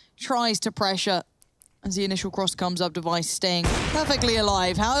tries to pressure. As the initial cross comes up, Device staying perfectly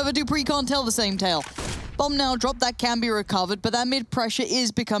alive. However, Dupree can't tell the same tale. Bomb now dropped, that can be recovered, but that mid pressure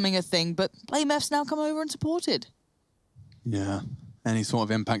is becoming a thing. But BlameF's now come over and supported. Yeah. Any sort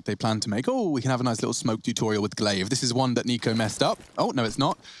of impact they plan to make. Oh, we can have a nice little smoke tutorial with Glaive. This is one that Nico messed up. Oh, no, it's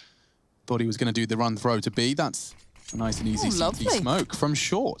not. Thought he was going to do the run throw to B. That's a nice and easy CT smoke from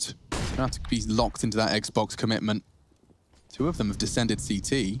short. Going to have to be locked into that Xbox commitment. 2 of them have descended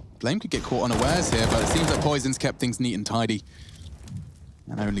CT. Blame could get caught unawares here, but it seems like Poison's kept things neat and tidy.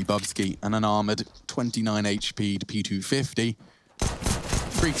 And only Bubsky, an unarmored 29 HP to P250.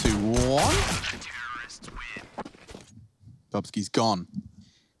 3, 2, 1. Bubsky's gone.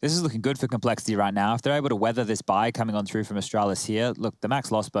 This is looking good for Complexity right now. If they're able to weather this buy coming on through from Astralis here, look, the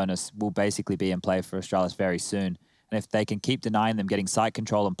max loss bonus will basically be in play for Astralis very soon. And if they can keep denying them getting site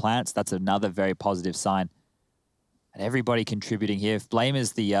control and plants, that's another very positive sign. And everybody contributing here. If Blame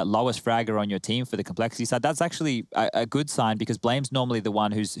is the lowest fragger on your team for the Complexity side, that's actually a good sign because Blame's normally the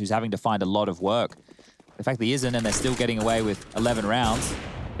one who's having to find a lot of work. The fact that he isn't and they're still getting away with 11 rounds,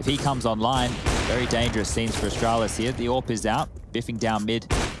 if he comes online, very dangerous scenes for Astralis here. The AWP is out, biffing down mid.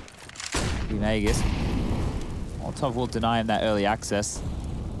 Magus. Molotov will deny him that early access.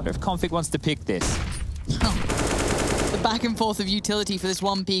 Wonder if Config wants to pick this. The back and forth of utility for this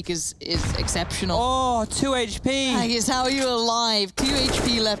one peak is exceptional. Oh, 2 HP. Magus, how are you alive? 2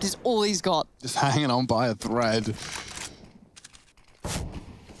 HP left is all he's got. Just hanging on by a thread.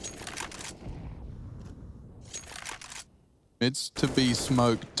 It's to be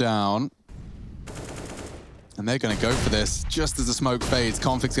smoked down. And they're going to go for this. Just as the smoke fades,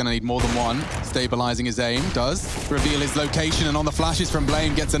 Config's going to need more than one. Stabilizing his aim, does reveal his location, and on the flashes from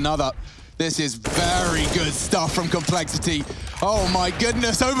Blame gets another. This is very good stuff from Complexity. Oh my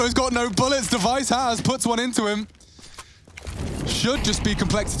goodness, Ovo's got no bullets. Device has, puts one into him. Should just be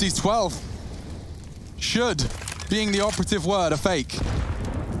Complexity's 12th. Should, being the operative word, a fake.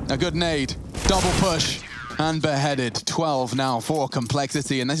 A good nade, double push. And beheaded. 12 now for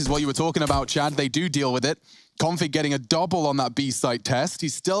Complexity. And this is what you were talking about, Chad. They do deal with it. Config getting a double on that B site test.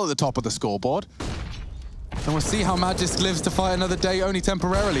 He's still at the top of the scoreboard. And we'll see how Magisk lives to fight another day, only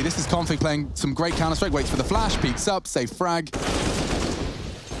temporarily. This is Config playing some great Counter-Strike. Waits for the flash, peeks up, safe frag.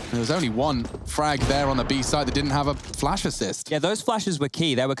 And there was only one frag there on the B side that didn't have a flash assist. Yeah, those flashes were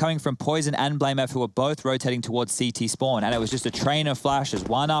key. They were coming from Poison and BlameF, who were both rotating towards CT spawn, and it was just a train of flashes,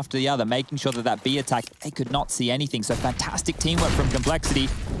 one after the other, making sure that that B attack, they could not see anything. So fantastic teamwork from Complexity.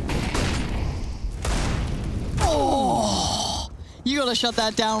 Oh, you gotta shut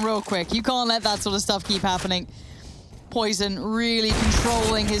that down real quick. You can't let that sort of stuff keep happening. Poison really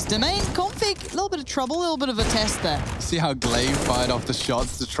controlling his domain. Config, a little bit of trouble, a little bit of a test there. See how Glaive fired off the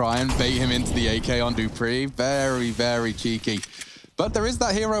shots to try and bait him into the AK on Dupree? Very, very cheeky. But there is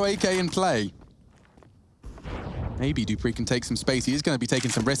that hero AK in play. Maybe Dupree can take some space. He is going to be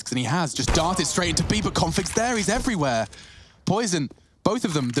taking some risks, and he has just darted straight into B, but Config's there. He's everywhere. Poison, both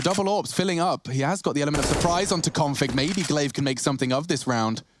of them, the double AWPs filling up. He has got the element of surprise onto Config. Maybe Glaive can make something of this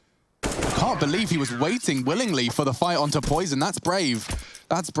round. I can't believe he was waiting willingly for the fight onto Poison. That's brave.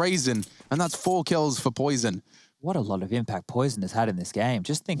 That's brazen. And that's 4 kills for Poison. What a lot of impact Poison has had in this game.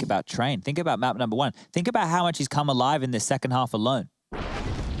 Just think about Train. Think about map number 1. Think about how much he's come alive in this second half alone.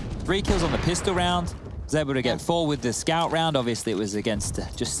 3 kills on the pistol round. Was able to get 4 with the scout round. Obviously, it was against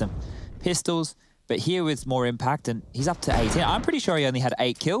just some pistols. But here with more impact, and he's up to 18. I'm pretty sure he only had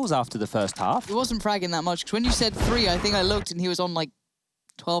 8 kills after the first half. He wasn't fragging that much, because when you said 3, I think I looked and he was on like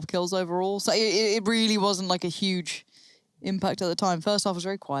 12 kills overall. So it really wasn't like a huge impact at the time. First half was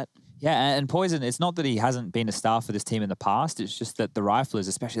very quiet. Yeah, and Poison, it's not that he hasn't been a star for this team in the past. It's just that the riflers,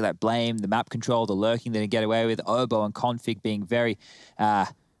 especially that Blame, the map control, the lurking that they get away with, Obo and Config being very,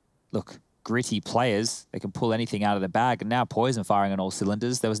 gritty players. They can pull anything out of the bag. And now Poison firing on all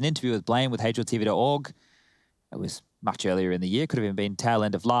cylinders. There was an interview with Blame with HLTV.org. It was much earlier in the year, could have even been tail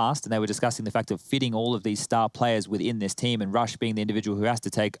end of last, and they were discussing the fact of fitting all of these star players within this team, and Rush being the individual who has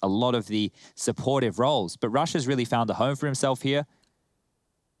to take a lot of the supportive roles. But Rush has really found a home for himself here,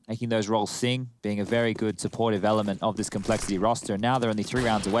 making those roles sing, being a very good supportive element of this Complexity roster. And now they're only 3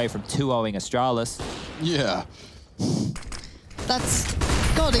 rounds away from 2-0ing Astralis. Yeah. That's...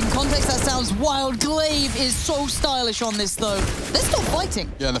 God, in context, that sounds wild. Glaive is so stylish on this, though. They're still fighting.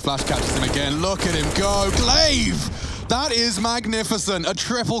 Yeah, and the flash catches him again. Look at him go. Glaive! That is magnificent. A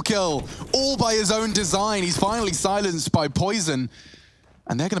triple kill, all by his own design. He's finally silenced by Poison.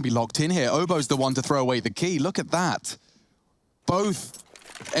 And they're going to be locked in here. Obo's the one to throw away the key. Look at that. Both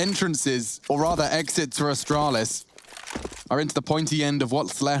entrances, or rather exits for Astralis, are into the pointy end of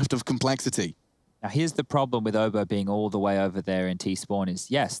what's left of Complexity. Now, here's the problem with Obo being all the way over there in T-spawn is,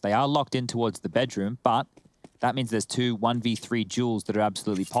 yes, they are locked in towards the bedroom, but that means there's 2 1v3 duels that are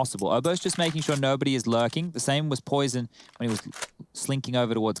absolutely possible. Obo's just making sure nobody is lurking. The same was Poison when he was slinking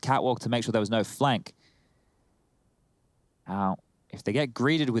over towards Catwalk to make sure there was no flank. Now, if they get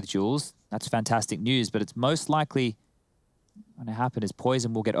greeted with duels, that's fantastic news, but it's most likely going to happen is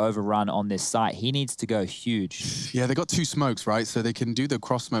Poison will get overrun on this site. He needs to go huge. Yeah, they got 2 smokes, right? So they can do the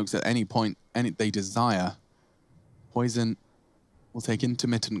cross smokes at any point they desire. Poison will take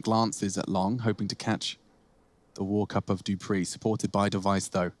intermittent glances at long, hoping to catch the walk-up of Dupree, supported by Device,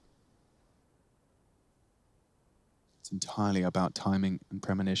 though. It's entirely about timing and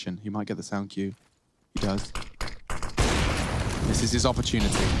premonition. He might get the sound cue. He does. This is his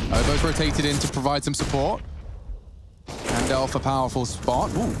opportunity. Obo's rotated in to provide some support. And off a powerful spot.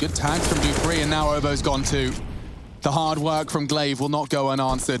 Ooh, good tags from Dupree, and now Obo's gone too. The hard work from Glaive will not go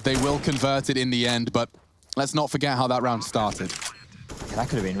unanswered. They will convert it in the end, but let's not forget how that round started. Yeah, that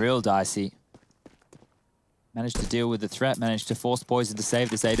could have been real dicey. Managed to deal with the threat, managed to force Poison to save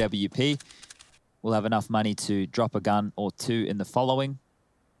this AWP. We'll have enough money to drop a gun or two in the following.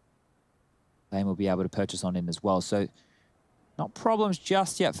 Flame will be able to purchase on in as well. So not problems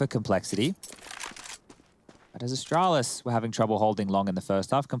just yet for Complexity. But as Astralis were having trouble holding long in the first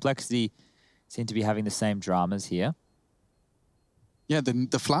half, Complexity seem to be having the same dramas here. Yeah,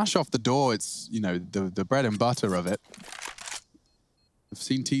 the flash off the door, it's, you know, the bread and butter of it. I've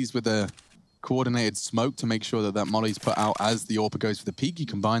seen teased with a coordinated smoke to make sure that that molly's put out as the AWP goes for the peak. You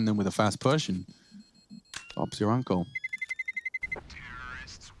combine them with a fast push and Bob's your uncle.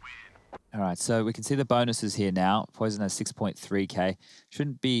 All right, so we can see the bonuses here now. Poison has 6.3k.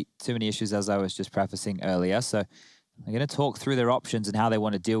 Shouldn't be too many issues, as I was just prefacing earlier. So I'm going to talk through their options and how they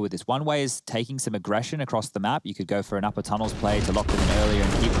want to deal with this. One way is taking some aggression across the map. You could go for an upper tunnels play to lock them in earlier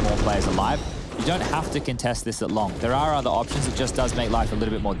and keep more players alive. You don't have to contest this at long. There are other options. It just does make life a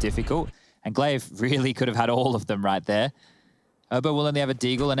little bit more difficult. And Glaive really could have had all of them right there. Obo will only have a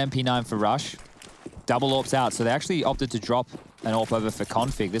Deagle, an MP9 for Rush. Double AWPs out, so they actually opted to drop an AWP over for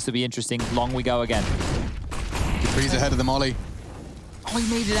Config. This will be interesting. Long we go again. Dupree's ahead of the molly. Oh,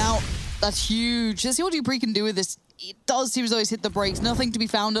 he made it out. That's huge. Let's see what Dupree can do with this. It does seem as though he's hit the brakes. Nothing to be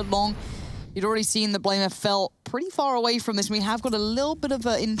found at long. You'd already seen the Blamer fell pretty far away from this. We have got a little bit of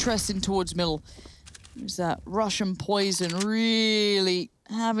interest in towards middle. There's that Russian Poison really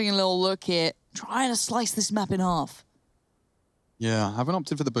having a little look here. Trying to slice this map in half. Yeah, I haven't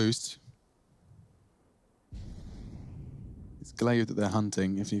opted for the boost. It's Glaive that they're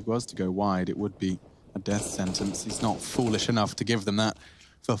hunting. If he was to go wide, it would be a death sentence. He's not foolish enough to give them that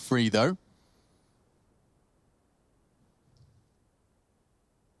for free, though.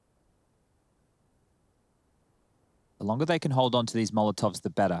 The longer they can hold on to these Molotovs, the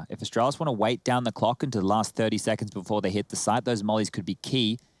better. If Astralis want to wait down the clock into the last 30 seconds before they hit the site, those mollies could be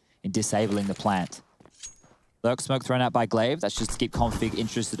key in disabling the plant. Lurk smoke thrown out by Glaive. That's just to keep Config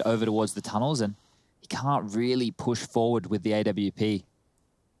interested over towards the tunnels, and he can't really push forward with the AWP. Here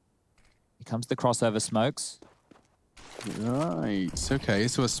comes the crossover smokes. Right, okay,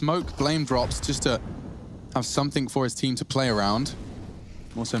 so a smoke blame drops just to have something for his team to play around.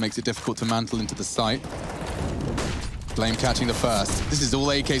 Also makes it difficult to mantle into the site. Blame catching the first. This is all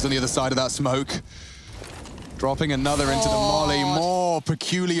AKs on the other side of that smoke. Dropping another into the molly. More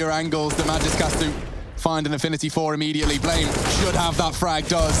peculiar angles that Magisk has to find an affinity for immediately. Blame should have that frag,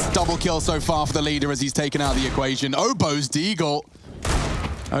 does. Double kill so far for the leader as he's taken out of the equation. Obo's Deagle.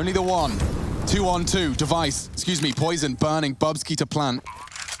 Only the one. 2-on-2. Device, excuse me, Poison burning Bubsky to plant.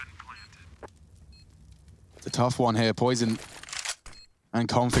 It's a tough one here. Poison and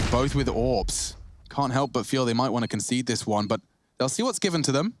Config both with AWPs. Can't help but feel they might want to concede this one, but they'll see what's given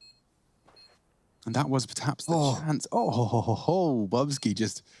to them. And that was perhaps the chance. Oh, Bubsky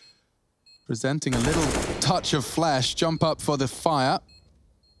just presenting a little touch of flesh. Jump up for the fire.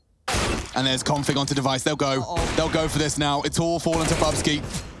 And there's Config onto Device. They'll go. They'll go for this now. It's all fallen to Bubsky.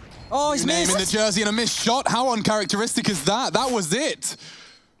 Oh, he's Name missed. in the jersey and a missed shot. How uncharacteristic is that? That was it.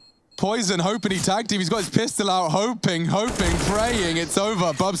 Poison hoping he tagged him. He's got his pistol out, hoping, praying. It's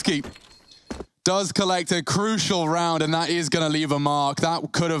over. Bubsky does collect a crucial round, and that is going to leave a mark.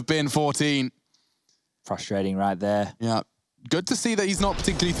 That could have been 14. Frustrating right there. Yeah. Good to see that he's not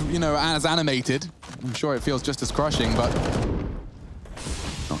particularly, you know, as animated. I'm sure it feels just as crushing, but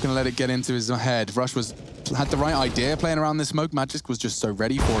not going to let it get into his head. Rush had the right idea playing around this smoke. Magisk was just so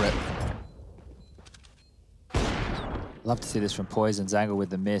ready for it. Love to see this from Poison's angle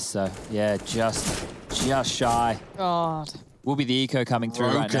with the miss. So yeah, just shy. God. Will be the eco coming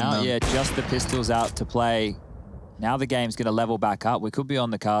through right now. Them. Yeah, just the pistols out to play. Now the game's going to level back up. We could be on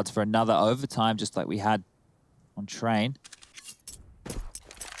the cards for another overtime, just like we had on Train.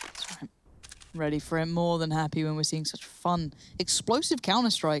 That's right. Ready for it. More than happy when we're seeing such fun, explosive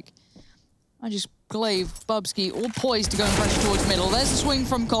Counter-Strike. I just Glaive, Bubsky, all poised to go and pressure towards middle. There's a swing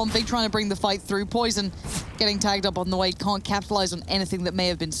from Config, trying to bring the fight through. Poison getting tagged up on the way. Can't capitalize on anything that may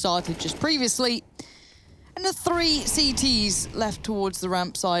have been started just previously. And the 3 CTs left towards the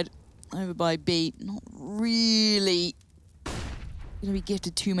ramp side over by B. Not really going to be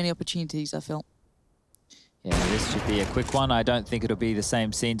gifted too many opportunities, I feel. Yeah, this should be a quick one. I don't think it'll be the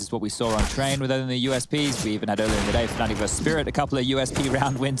same scenes as what we saw on Train with only the USPs. We even had earlier in the day Fnatic vs Spirit, a couple of USP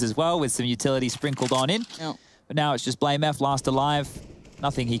round wins as well with some utility sprinkled on in. Yep. But now it's just Blame F last alive.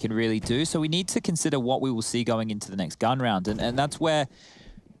 Nothing he can really do. So we need to consider what we will see going into the next gun round. And that's where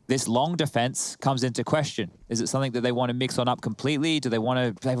this long defense comes into question. Is it something that they want to mix on up completely? Do they want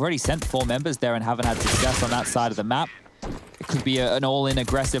to... They've already sent 4 members there and haven't had success on that side of the map. It could be an all-in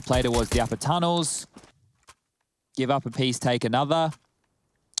aggressive play towards the upper tunnels. Give up a piece, take another.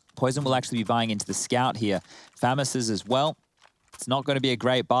 Poison will actually be buying into the scout here. Famis's as well. It's not going to be a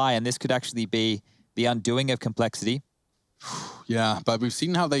great buy, and this could actually be the undoing of Complexity. Yeah, but we've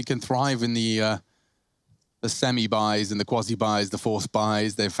seen how they can thrive in the semi-buys and the quasi-buys, the forced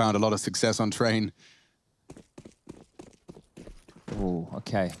buys. They've found a lot of success on Train. Oh,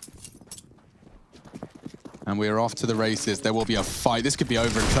 okay. And we're off to the races. There will be a fight. This could be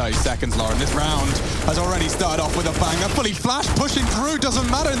over in 30 seconds, Lauren. This round has already started off with a bang. A fully flash pushing through. Doesn't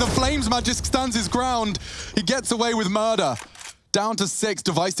matter. In the flames, Magisk stands his ground. He gets away with murder. Down to 6.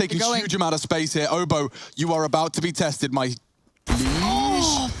 Device taking a huge amount of space here. Obo, you are about to be tested, my liege.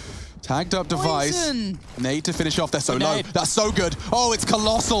 Oh, tagged up Device. Poison. Nade to finish off. They're so low. That's so good. Oh, it's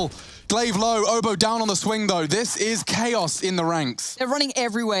colossal. Glaive low, Obo down on the swing though. This is chaos in the ranks. They're running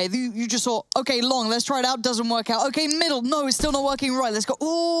everywhere. You just saw, okay, long, let's try it out, doesn't work out. Okay, middle, no, it's still not working right. Let's go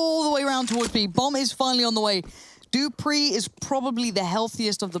all the way around towards B. Bomb is finally on the way. Dupree is probably the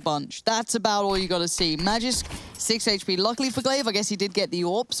healthiest of the bunch. That's about all you gotta see. Magisk, 6 HP. Luckily for Glaive, I guess he did get the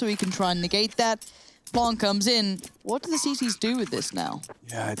AWP, so he can try and negate that. Plan comes in. What do the CTs do with this now?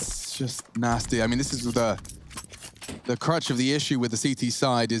 Yeah, it's just nasty. I mean, this is the crutch of the issue with the CT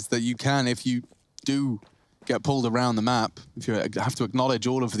side is that you can, if you do get pulled around the map, if you have to acknowledge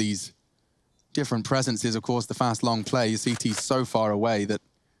all of these different presences, of course, the fast, long play, your CT's so far away that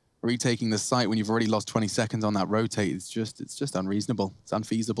retaking the site when you've already lost 20 seconds on that rotate, it's just unreasonable. It's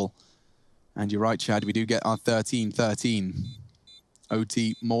unfeasible. And you're right, Chad, we do get our 13-13.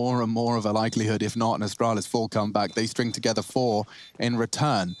 OT, more and more of a likelihood, if not an Astralis full comeback. They string together 4 in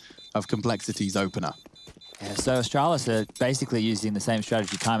return of Complexity's opener. Yeah, so Astralis are basically using the same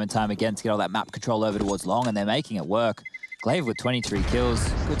strategy time and time again to get all that map control over towards long, and they're making it work. Glaive with 23 kills.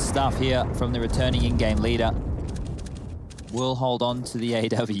 Good stuff here from the returning in-game leader. Will hold on to the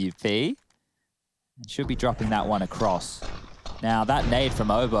AWP. Should be dropping that one across. Now, that nade from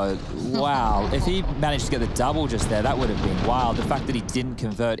Obo, wow. If he managed to get the double just there, that would have been wild. The fact that he didn't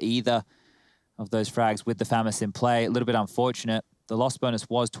convert either of those frags with the Famis in play, a little bit unfortunate. The loss bonus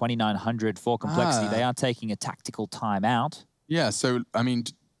was 2,900 for Complexity. They are taking a tactical timeout. Yeah, so, I mean,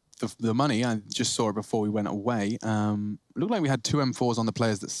 the money, I just saw it before we went away. Looked like we had 2 M4s on the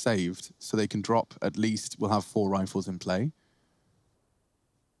players that saved, so they can drop at least, we'll have 4 rifles in play.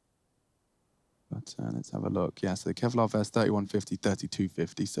 But let's have a look. Yeah, so the Kevlar vest, 3150,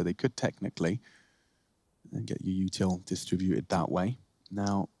 3250, so they could technically get your util distributed that way.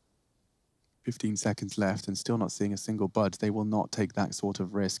 Now, 15 seconds left and still not seeing a single budge. They will not take that sort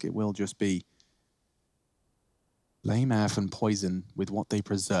of risk. It will just be Blame F and Poison with what they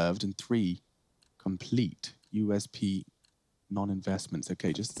preserved and 3 complete USP non-investments.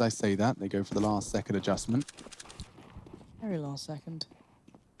 Okay, just as I say that, they go for the last second adjustment. Very last second.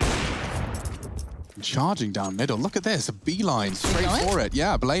 Charging down middle. Look at this, a beeline straight for it.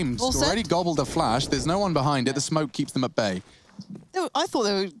 Yeah, Blame's already gobbled a flash. There's no one behind it. The smoke keeps them at bay. I thought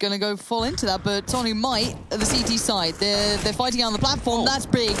they were going to go full into that, but Tony might at the CT side. They're fighting on the platform. That's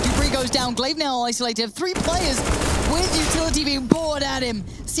big. Dupree goes down. Glaive now isolated. 3 players with utility being poured at him.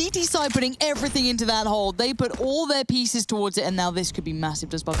 CT side putting everything into that hole. They put all their pieces towards it, and now this could be massive.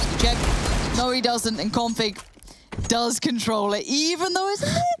 Does Bubsky check? No, he doesn't, and Config does control it, even though it's a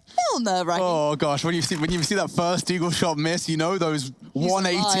little nerve-wracking. Oh gosh, when you see that first eagle shot miss, you know those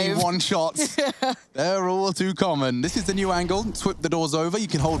 180 one-shots. They're all too common. This is the new angle. Swip the doors over. You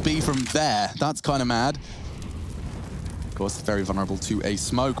can hold B from there. That's kind of mad. Of course, it's very vulnerable to a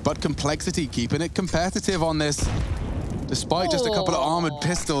smoke, but Complexity keeping it competitive on this. Despite just a couple of armored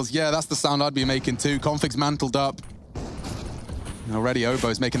pistols. Yeah, that's the sound I'd be making too. Config's mantled up. And already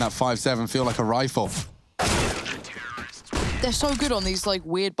Obo's making that 5.7 feel like a rifle. They're so good on these like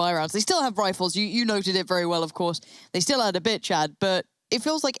weird buy rounds. They still have rifles. You noted it very well, of course. They still had a bit, Chad, but it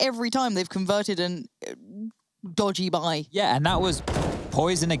feels like every time they've converted an dodgy buy. Yeah, and that was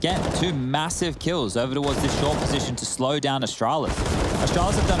Poison again. 2 massive kills over towards this short position to slow down Astralis.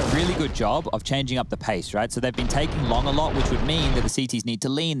 Astralis have done a really good job of changing up the pace, right? So they've been taking long a lot, which would mean that the CTs need to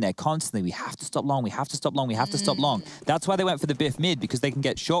lean there constantly. We have to stop long, we have to stop long, we have to stop long. That's why they went for the Biff mid, because they can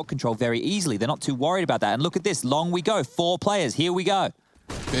get short control very easily. They're not too worried about that. And look at this, long we go, 4 players, here we go.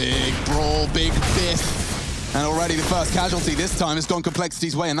 Big brawl, big Biff. And already the first casualty this time has gone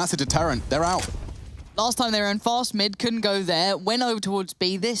Complexity's way, and that's a deterrent. They're out. Last time they were in fast mid, couldn't go there, went over towards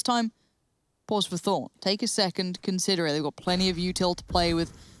B. This time, pause for thought. Take a second, consider it. They've got plenty of util to play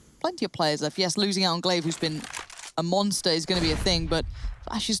with, plenty of players left. Yes, losing out on Glaive, who's been a monster, is going to be a thing, but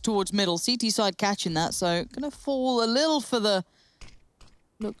flashes towards middle. CT side catching that, so going to fall a little for the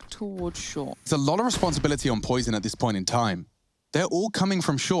look towards short. It's a lot of responsibility on Poison at this point in time. They're all coming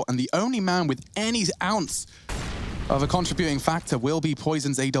from short, and the only man with any ounce of a contributing factor will be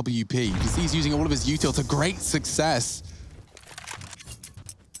Poison's AWP. You can see he's using all of his util to great success.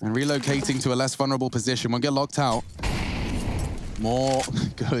 And relocating to a less vulnerable position won't get locked out. More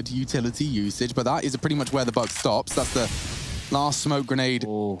good utility usage, but that is pretty much where the buck stops. That's the last smoke grenade.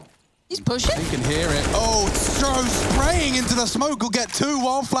 Oh. He's pushing. You can hear it. Oh, Stro spraying into the smoke. Will get two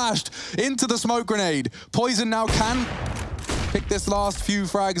while flashed into the smoke grenade. Poison now can pick this last few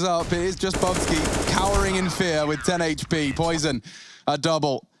frags up. It is just Bubsky cowering in fear with 10 HP. Poison, a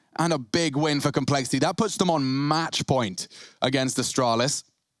double and a big win for Complexity. That puts them on match point against Astralis.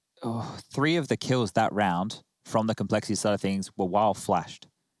 Oh, 3 of the kills that round from the Complexity side of things were while flashed.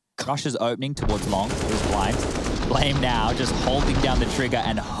 Crush's opening towards long, it was blind. Blame now, just holding down the trigger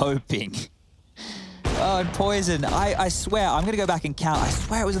and hoping. Oh, and Poison, I swear, I'm going to go back and count. I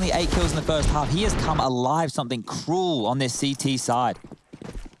swear it was only 8 kills in the first half. He has come alive, something cruel on this CT side.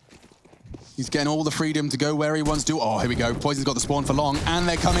 He's getting all the freedom to go where he wants to. Oh, here we go. Poison's got the spawn for long, and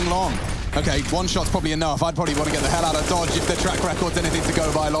they're coming long. Okay, one shot's probably enough. I'd probably want to get the hell out of Dodge if their track record's anything to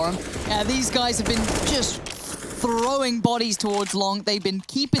go by, Lauren. Yeah, these guys have been just throwing bodies towards long. They've been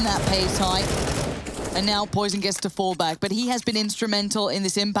keeping that pace high. And now Poison gets to fall back. But he has been instrumental in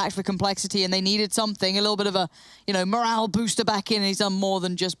this impact for Complexity, and they needed something, a little bit of a, you know, morale booster back in, and he's done more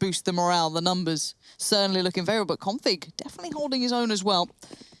than just boost the morale. The numbers certainly looking favorable, but Config definitely holding his own as well.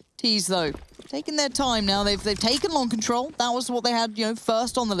 Tease, though, taking their time now. They've taken long control. That was what they had, you know,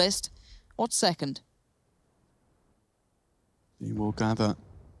 first on the list. What's second? He will gather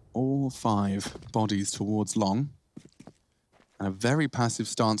all 5 bodies towards long. And a very passive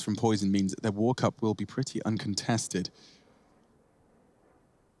stance from Poison means that their walk-up will be pretty uncontested.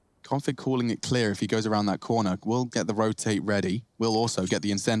 Config calling it clear if he goes around that corner. We'll get the rotate ready. We'll also get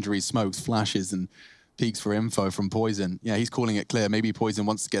the incendiary smokes, flashes, and peeks for info from Poison. Yeah, he's calling it clear. Maybe Poison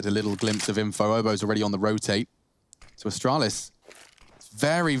wants to get a little glimpse of info. Obo's already on the rotate. So Astralis, it's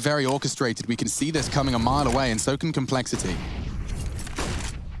very, very orchestrated. We can see this coming a mile away, and so can Complexity.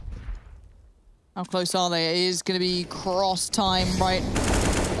 How close are they? It is going to be cross time right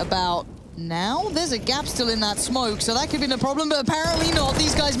about now. There's a gap still in that smoke, so that could have been a problem, but apparently not.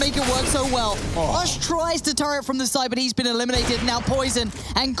 These guys make it work so well. Rush tries to turret from the side, but he's been eliminated. Now Poison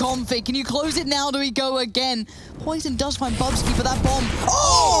and Config. Can you close it now? Do we go again? Poison does find Bubsky for that bomb.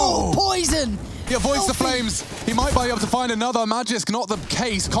 Oh! Poison! He avoids the flames. He might be able to find another. Magisk, not the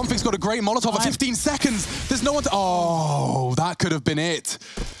case. Config's got a great Molotov at 15 seconds. There's no one to... Oh, that could have been it.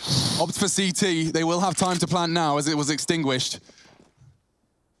 Opts for CT. They will have time to plant now as it was extinguished.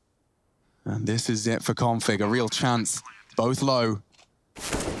 And this is it for Config. A real chance. Both low.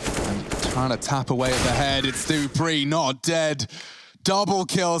 And trying to tap away at the head. It's Dupree, not dead. Double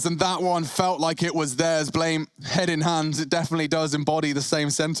kills, and that one felt like it was theirs. Blame head in hand. It definitely does embody the same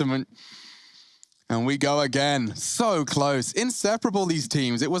sentiment. And we go again. So close. Inseparable, these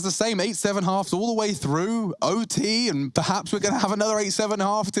teams. It was the same 8-7 halves all the way through OT, and perhaps we're going to have another 8-7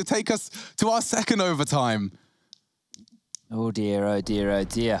 half to take us to our second overtime. Oh dear, oh dear, oh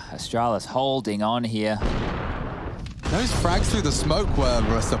dear. Astralis holding on here. Those frags through the smoke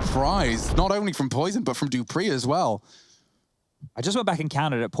were a surprise, not only from Poison, but from Dupree as well. I just went back and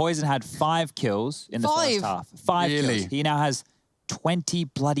counted it. Poison had 5 kills in the first half. 5 Really? kills. He now has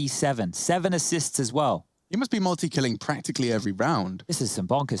 27. 7 assists as well. He must be multi-killing practically every round. This is some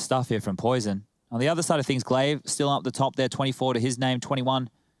bonkers stuff here from Poison. On the other side of things, Glaive still up the top there, 24 to his name, 21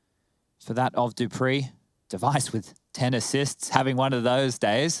 for that of Dupree. Device with 10 assists, having one of those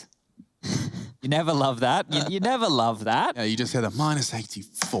days. You never love that. You never love that. Yeah, you just hear the minus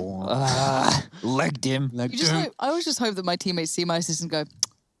 84. Legged him. I always just hope that my teammates see my assist and go,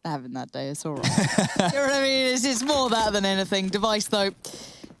 they're having that day, it's all right. You know what I mean? It's more that than anything. Device, though,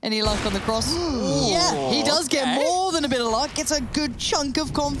 any luck on the cross? Yeah, he does get more than a bit of luck. It's a good chunk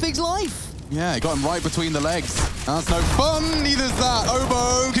of Config's life. Yeah, he got him right between the legs. That's no fun, neither's that.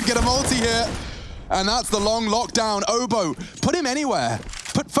 Obo could get a multi here. And that's the long lockdown. Obo, put him anywhere.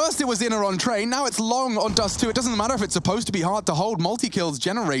 But first it was inner on train, now it's long on Dust 2. It doesn't matter if it's supposed to be hard to hold. Multi-kills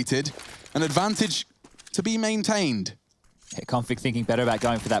generated, an advantage to be maintained. Yeah, Config thinking better about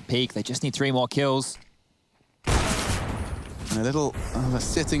going for that peak. They just need 3 more kills. And a little of a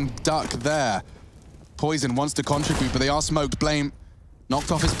sitting duck there. Poison wants to contribute, but they are smoked. Blame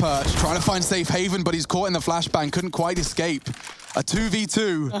knocked off his perch, trying to find safe haven, but he's caught in the flashbang, couldn't quite escape. A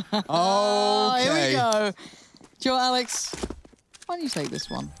 2v2. Okay. Oh, here we go. Joe, Alex, why don't you take this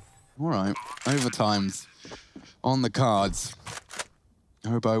one? All right, overtimes on the cards.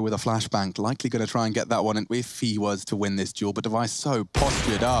 Oboe with a flashbang, likely going to try and get that one if he was to win this duel, but Device so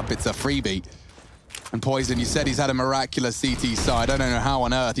postured up, it's a freebie. And Poison, you said he's had a miraculous CT side. I don't know how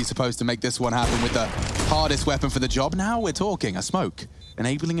on earth he's supposed to make this one happen with the hardest weapon for the job. Now we're talking, a smoke,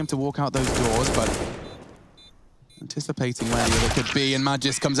 enabling him to walk out those doors, but anticipating where the other could be, and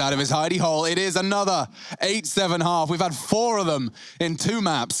Magis comes out of his hidey hole. It is another 8-7 half. We've had 4 of them in 2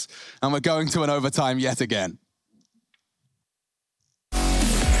 maps, and we're going to an overtime yet again.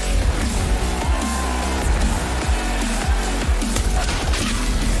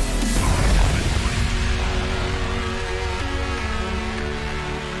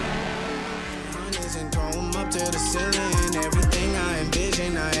 To the ceiling, everything I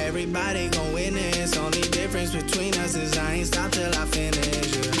envision, now everybody gon' witness. Only difference between us is I ain't stop till I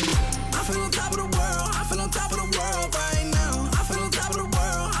finish. Yeah. I feel on top of the world, I feel on top of the world right now. I feel on top of the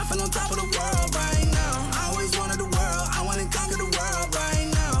world, I feel on top of the world right now. I always wanted the world, I wanna conquer the world right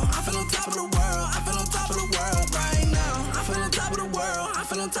now. I feel on top of the world, I feel on top of the world right now. I feel on top of the world, I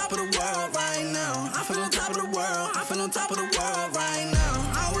feel on top of the world right now. I feel on top of the world, I feel on top of the world right now.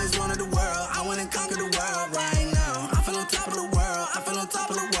 I always wanted the world, I wanna conquer the world right now. I feel on top of the world, I feel on top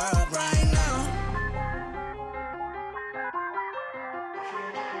of the world right now.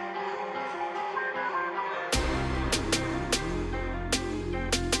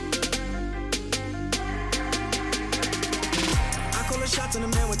 I call the shots in the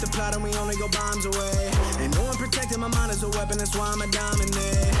man with the plot and we only go bombs away. Ain't no one protecting my mind as a weapon, that's why I'm a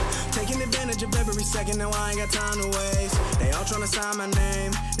dominate. Taking advantage of every second, now I ain't got time to waste. They all tryna sign my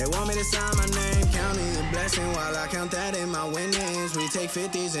name, they want me to sign my name. Counting the blessing while I count that in my winnings. We take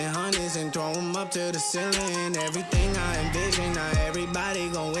 50s and 100s and throw them up to the ceiling. Everything I envision, now everybody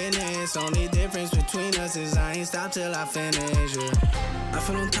gon' witness. Only difference between us is I ain't stop till I finish. Yeah. I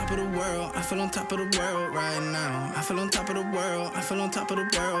feel on top of the world, I feel on top of the world right now. I feel on top of the world, I feel on top of the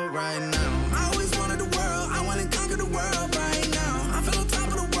world right now. I always wanted the world, I wanna conquer the world right now. I feel on top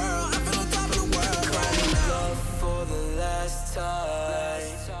of the world, I feel on top of the world right now. Love for the last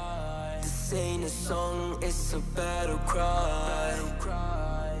time. This ain't a song, it's a battle cry.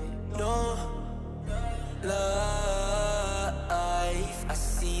 No life. I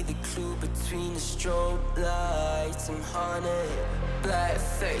see the clue between the strobe lights. I'm haunted, black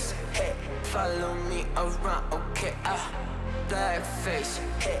face. Hey, follow me around, okay? Black face.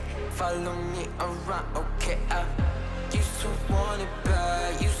 Hey, follow me around, okay? Used to want it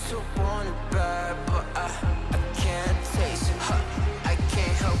bad, used to want it bad, but I can't taste it. I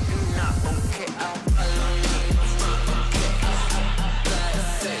can't help you now, okay? Follow me around, okay? Black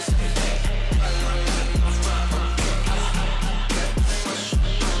face. Hey, follow me around, okay?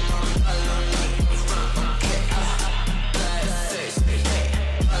 Follow me around, okay? Black face. Hey,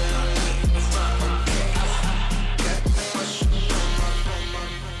 follow me around, okay?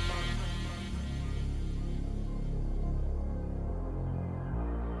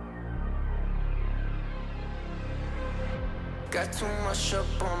 Got too much up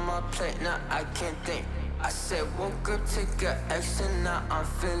on my plate, now I can't think. I said woke up, take a X, and now I'm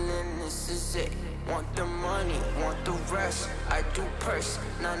feeling this is it. Want the money, want the rest. I do purse,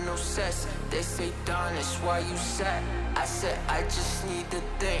 not no sex. They say, Darnish, why you sad? I said, I just need to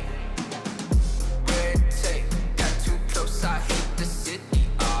think. Red tape, got too close, I hit the city.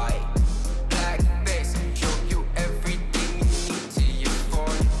 Black face, show you everything you need till you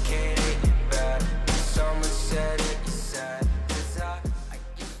fornicate it bad. Someone said it's sad, 'cause I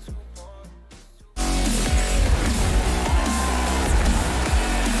used to want.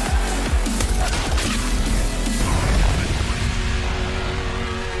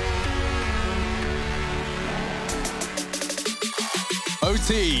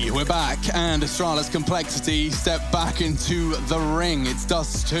 OT, we're back, and Astralis Complexity step back into the ring. It's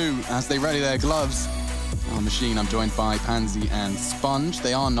Dust 2 as they ready their gloves. On Machine, I'm joined by Pansy and Sponge.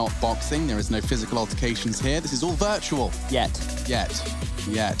 They are not boxing. There is no physical altercations here. This is all virtual. Yet.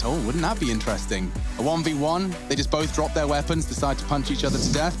 Oh, wouldn't that be interesting? A 1v1, they just both drop their weapons, decide to punch each other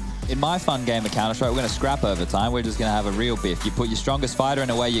to death. In my fun game of Counter-Strike, we're going to scrap over time. We're just going to have a real biff. You put your strongest fighter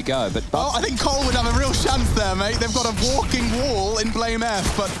and away you go. But Oh, I think Cole would have a real chance there, mate. They've got a walking wall in Blame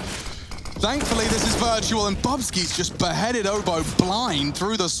F, but thankfully this is virtual, and Bubsky's just beheaded Oboe blind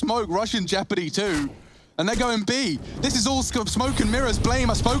through the smoke. Russian Jeopardy too. And they're going B. This is all smoke and mirrors.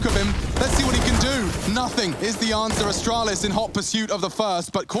 Blame, I spoke of him. Let's see what he can do. Nothing is the answer. Astralis in hot pursuit of the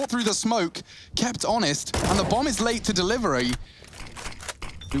first, but caught through the smoke, kept honest, and the bomb is late to delivery.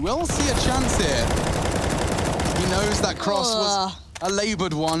 We will see a chance here. He knows that cross was a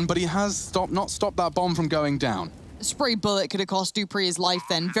labored one, but he has not stopped that bomb from going down. A spray bullet could have cost dupreeh his life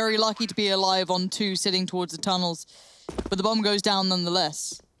then. Very lucky to be alive on 2, sitting towards the tunnels. But the bomb goes down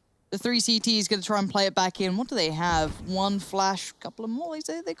nonetheless. The 3 CT is going to try and play it back in. What do they have? 1 flash, couple of mollies.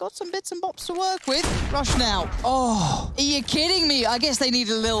 They got some bits and bops to work with. Rush now. Oh, are you kidding me? I guess they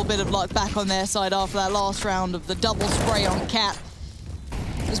needed a little bit of luck back on their side after that last round of the double spray on Cat.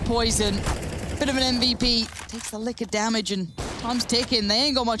 There's Poison. Bit of an MVP. Takes the lick of damage and time's ticking. They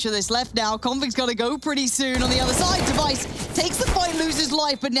ain't got much of this left now. Config's got to go pretty soon on the other side. Device takes the fight, loses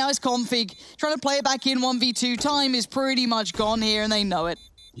life, but now it's Config trying to play it back in 1v2. Time is pretty much gone here and they know it.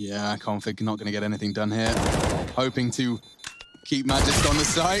 Yeah, Config not going to get anything done here. Hoping to keep Magist on the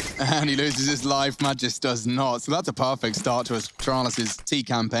site, and he loses his life. Magist does not. So that's a perfect start to Astralis' T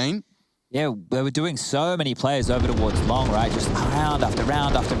campaign. Yeah, they were doing so many players over towards long, right? Just round after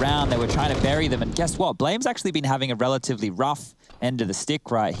round after round. They were trying to bury them. And guess what? Blame's actually been having a relatively rough end of the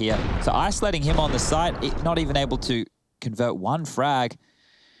stick right here. So isolating him on the site, not even able to convert 1 frag.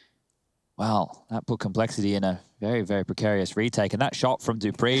 Well, that put Complexity in a very, very precarious retake. And that shot from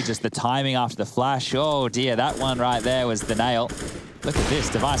dupreeh, just the timing after the flash. Oh dear, that one right there was the nail. Look at this,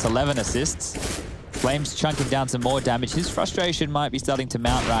 Device 11 assists. Flames chunking down some more damage. His frustration might be starting to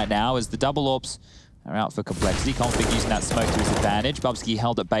mount right now as the double AWPs are out for Complexity. Config using that smoke to his advantage. Bubsky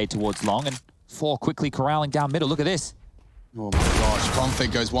held at bay towards long, and 4 quickly corralling down middle. Look at this. Oh my gosh,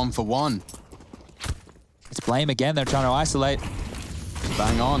 Config goes 1 for 1. It's Blame again. They're trying to isolate.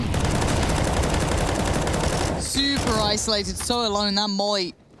 Bang on. Super isolated, so alone. That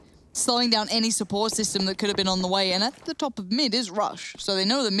molly slowing down any support system that could have been on the way. And at the top of mid is Rush, so they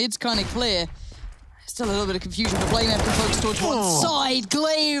know the mid's kind of clear. Still a little bit of confusion, but Blame have to focus towards one side.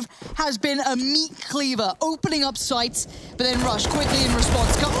 Glaive has been a meat cleaver, opening up sights, but then Rush quickly in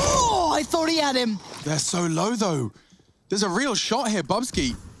response. Oh, I thought he had him. They're so low, though. There's a real shot here,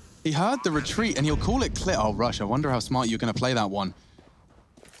 Bubsky. He heard the retreat, and he'll call it clear. Oh, Rush, I wonder how smart you're going to play that one.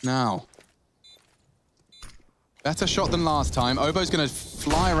 Now. Better shot than last time. Obo's going to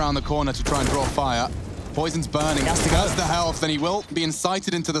fly around the corner to try and draw fire. Poison's burning, has the health, and he will be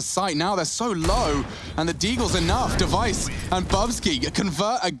incited into the site. Now they're so low, and the Deagle's enough. Device and Bubsky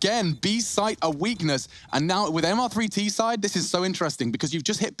convert again. B site a weakness, and now with MR3T side, this is so interesting because you've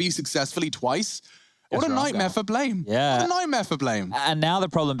just hit B successfully twice. What a nightmare for Blame. Yeah. What a nightmare for Blame. And now the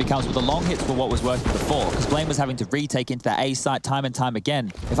problem becomes with the long hits were what was working before, because Blame was having to retake into that A site time and time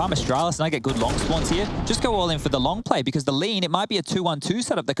again. If I'm Astralis and I get good long spawns here, just go all in for the long play, because the lean, it might be a 2-1-2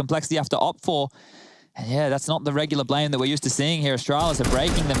 setup that Complexity have to opt for. And yeah, that's not the regular Blame that we're used to seeing here. Astralis are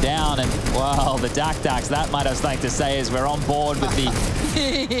breaking them down, and well, the Dak-Daks, that might have something to say as we're on board with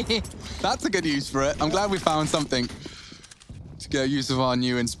the... That's a good use for it. I'm glad we found something to get use of our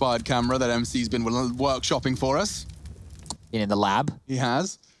new inspired camera that MC's been workshopping for us. In the lab. He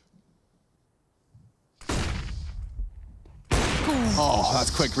has. Oh, that's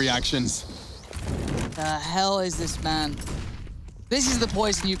quick reactions. The hell is this man? This is the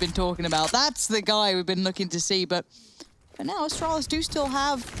Poison you've been talking about. That's the guy we've been looking to see, but for now, Astralis do still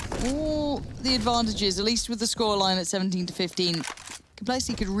have all the advantages, at least with the scoreline at 17-15.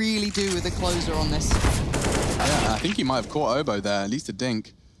 Complexity could really do with a closer on this. Yeah, I think he might have caught Obo there, at least a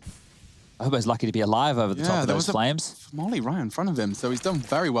dink. Obo's lucky to be alive over the top of those flames. Molly right in front of him, so he's done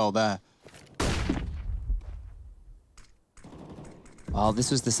very well there. Well,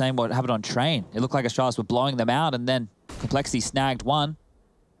 this was the same what happened on Train. It looked like Astralis were blowing them out, and then Complexity snagged 1.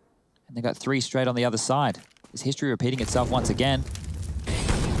 And they got 3 straight on the other side. Is history repeating itself once again?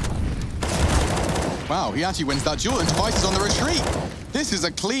 Wow, he actually wins that duel, and Device is on the retreat. This is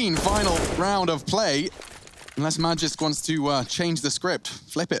a clean final round of play. Unless Magist wants to change the script,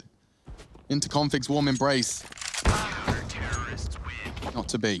 flip it into Config's warm embrace. Not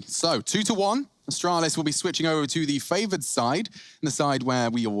to be. So, 2-1. Astralis will be switching over to the favored side, and the side where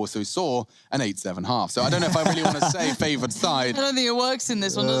we also saw an 8-7 half. So I don't know if I really want to say favored side. I don't think it works in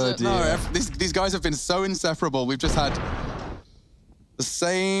this one, does it? No, these guys have been so inseparable. We've just had the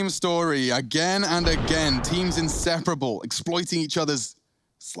same story again and again. Teams inseparable, exploiting each other's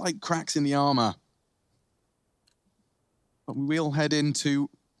slight cracks in the armor. But we will head into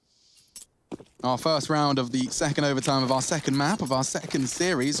our first round of the second overtime of our second map, of our second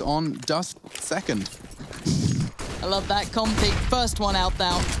series on Dust Second. I love that Config. First one out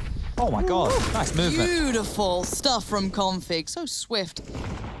now. Oh my god, nice movement. Beautiful stuff from Config. So swift.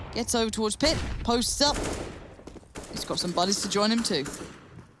 Gets over towards Pit, posts up. He's got some buddies to join him too.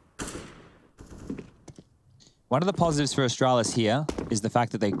 One of the positives for Astralis here is the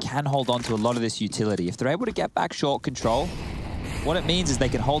fact that they can hold on to a lot of this utility. If they're able to get back short control, what it means is they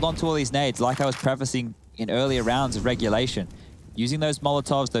can hold on to all these nades, like I was prefacing in earlier rounds of regulation. Using those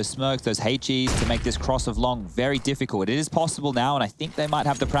Molotovs, those smokes, those HEs to make this cross of long very difficult. It is possible now, and I think they might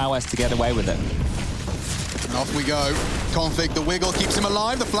have the prowess to get away with it. And off we go. Config, the wiggle keeps him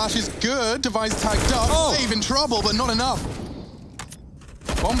alive. The flash is good. Device tagged up. Oh. Save in trouble, but not enough.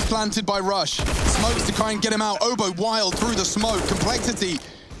 Bomb planted by Rush. Smokes to try and get him out. Oboe wild through the smoke. Complexity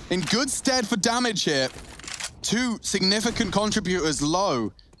in good stead for damage here. Two significant contributors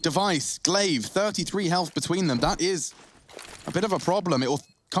low. Device, Glaive, 33 health between them. That is a bit of a problem. It will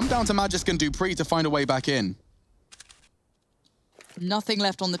come down to Magisk and Dupree to find a way back in. Nothing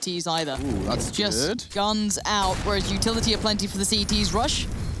left on the T's either. Ooh, that's it's just good. guns out, whereas utility are plenty for the CTs. Rush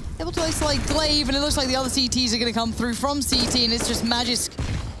able to isolate Glaive, and it looks like the other CTs are going to come through from CT, and it's just Magisk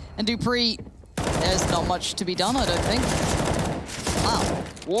and Dupree. There's not much to be done, I don't think. Wow.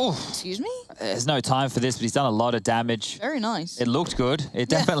 Whoa. Excuse me? There's no time for this, but he's done a lot of damage. Very nice. It looked good. It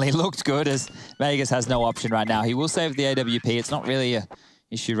definitely looked good, as Vegas has no option right now. He will save the AWP. It's not really an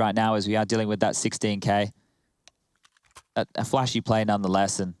issue right now, as we are dealing with that 16K. A flashy play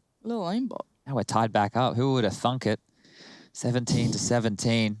nonetheless, and Little aimbot. now we're tied back up. Who would have thunk it? 17 to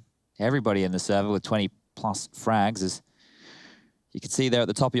 17. Everybody in the server with 20 plus frags, as you can see there at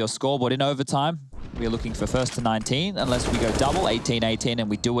the top of your scoreboard. In overtime, we are looking for first to 19, unless we go double, 18-18, and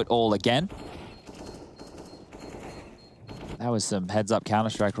we do it all again. That was some heads-up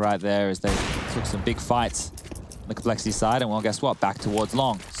Counter-Strike right there, as they took some big fights on the Complexity side, and well, guess what? Back towards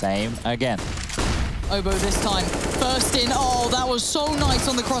long. Same again. Oboe this time. First in. Oh, that was so nice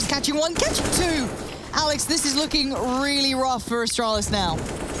on the cross. Catching one, catching two. Alex, this is looking really rough for Astralis now.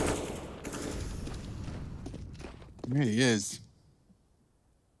 It really is.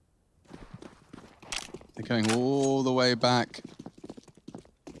 They're going all the way back.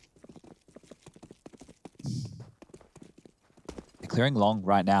 They're clearing long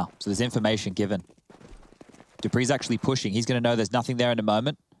right now, so there's information given. Dupree's actually pushing. He's going to know there's nothing there in a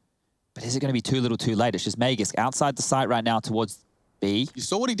moment. But is it going to be too little too late? It's just Magisk outside the site right now towards B. You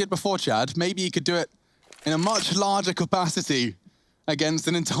saw what he did before, Chad. Maybe he could do it in a much larger capacity against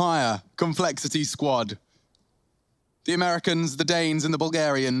an entire Complexity squad. The Americans, the Danes, and the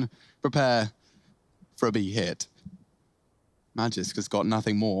Bulgarian prepare for a B hit. Magisk has got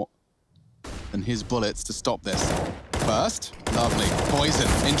nothing more than his bullets to stop this. First, lovely. Poison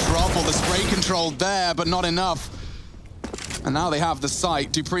in trouble. The spray controlled there, but not enough. And now they have the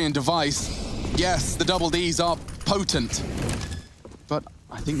site, Dupree and Device. Yes, the double Ds are potent. But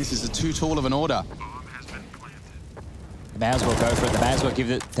I think this is too tall of an order. They may as well go for it. They may as well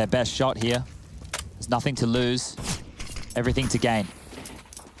give it their best shot here. There's nothing to lose, everything to gain.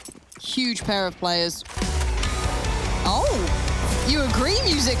 Huge pair of players. Oh, you agree,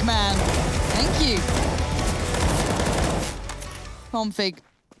 Music Man. Thank you. Config.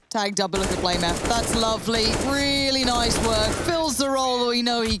 Tagged up a look at BlameF. That's lovely. Really nice work. Fills the role that we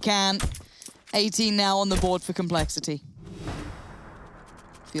know he can. 18 now on the board for Complexity.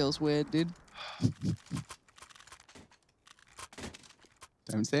 Feels weird, dude.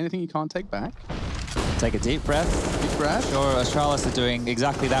 Don't say anything you can't take back. Take a deep breath. Deep breath. Sure, Astralis are doing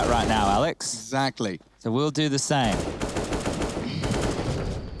exactly that right now, Alex. Exactly. So we'll do the same.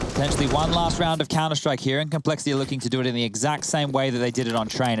 Potentially one last round of Counter-Strike here, and Complexity are looking to do it in the exact same way that they did it on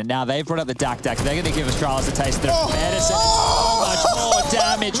Train. And now they've brought up the Dak. They're going to give Astralis a taste of their medicine. So much more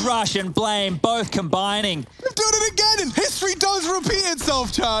damage. Rush and Blame both combining. They've done it again, and history does repeat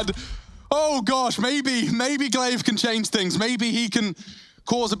itself, Chad. Oh gosh, maybe Glaive can change things. Maybe he can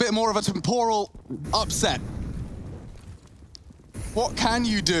cause a bit more of a temporal upset. What can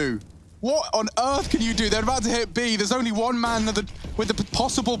you do? What on earth can you do? They're about to hit B. There's only one man with the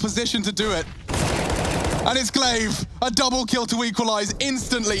possible position to do it. And it's Glaive. A double kill to equalize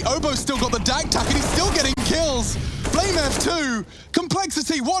instantly. Oboe's still got the Dak and he's still getting kills. BlameF 2.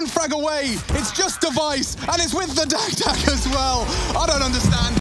 Complexity, one frag away. It's just Device, and it's with the Dak as well. I don't understand.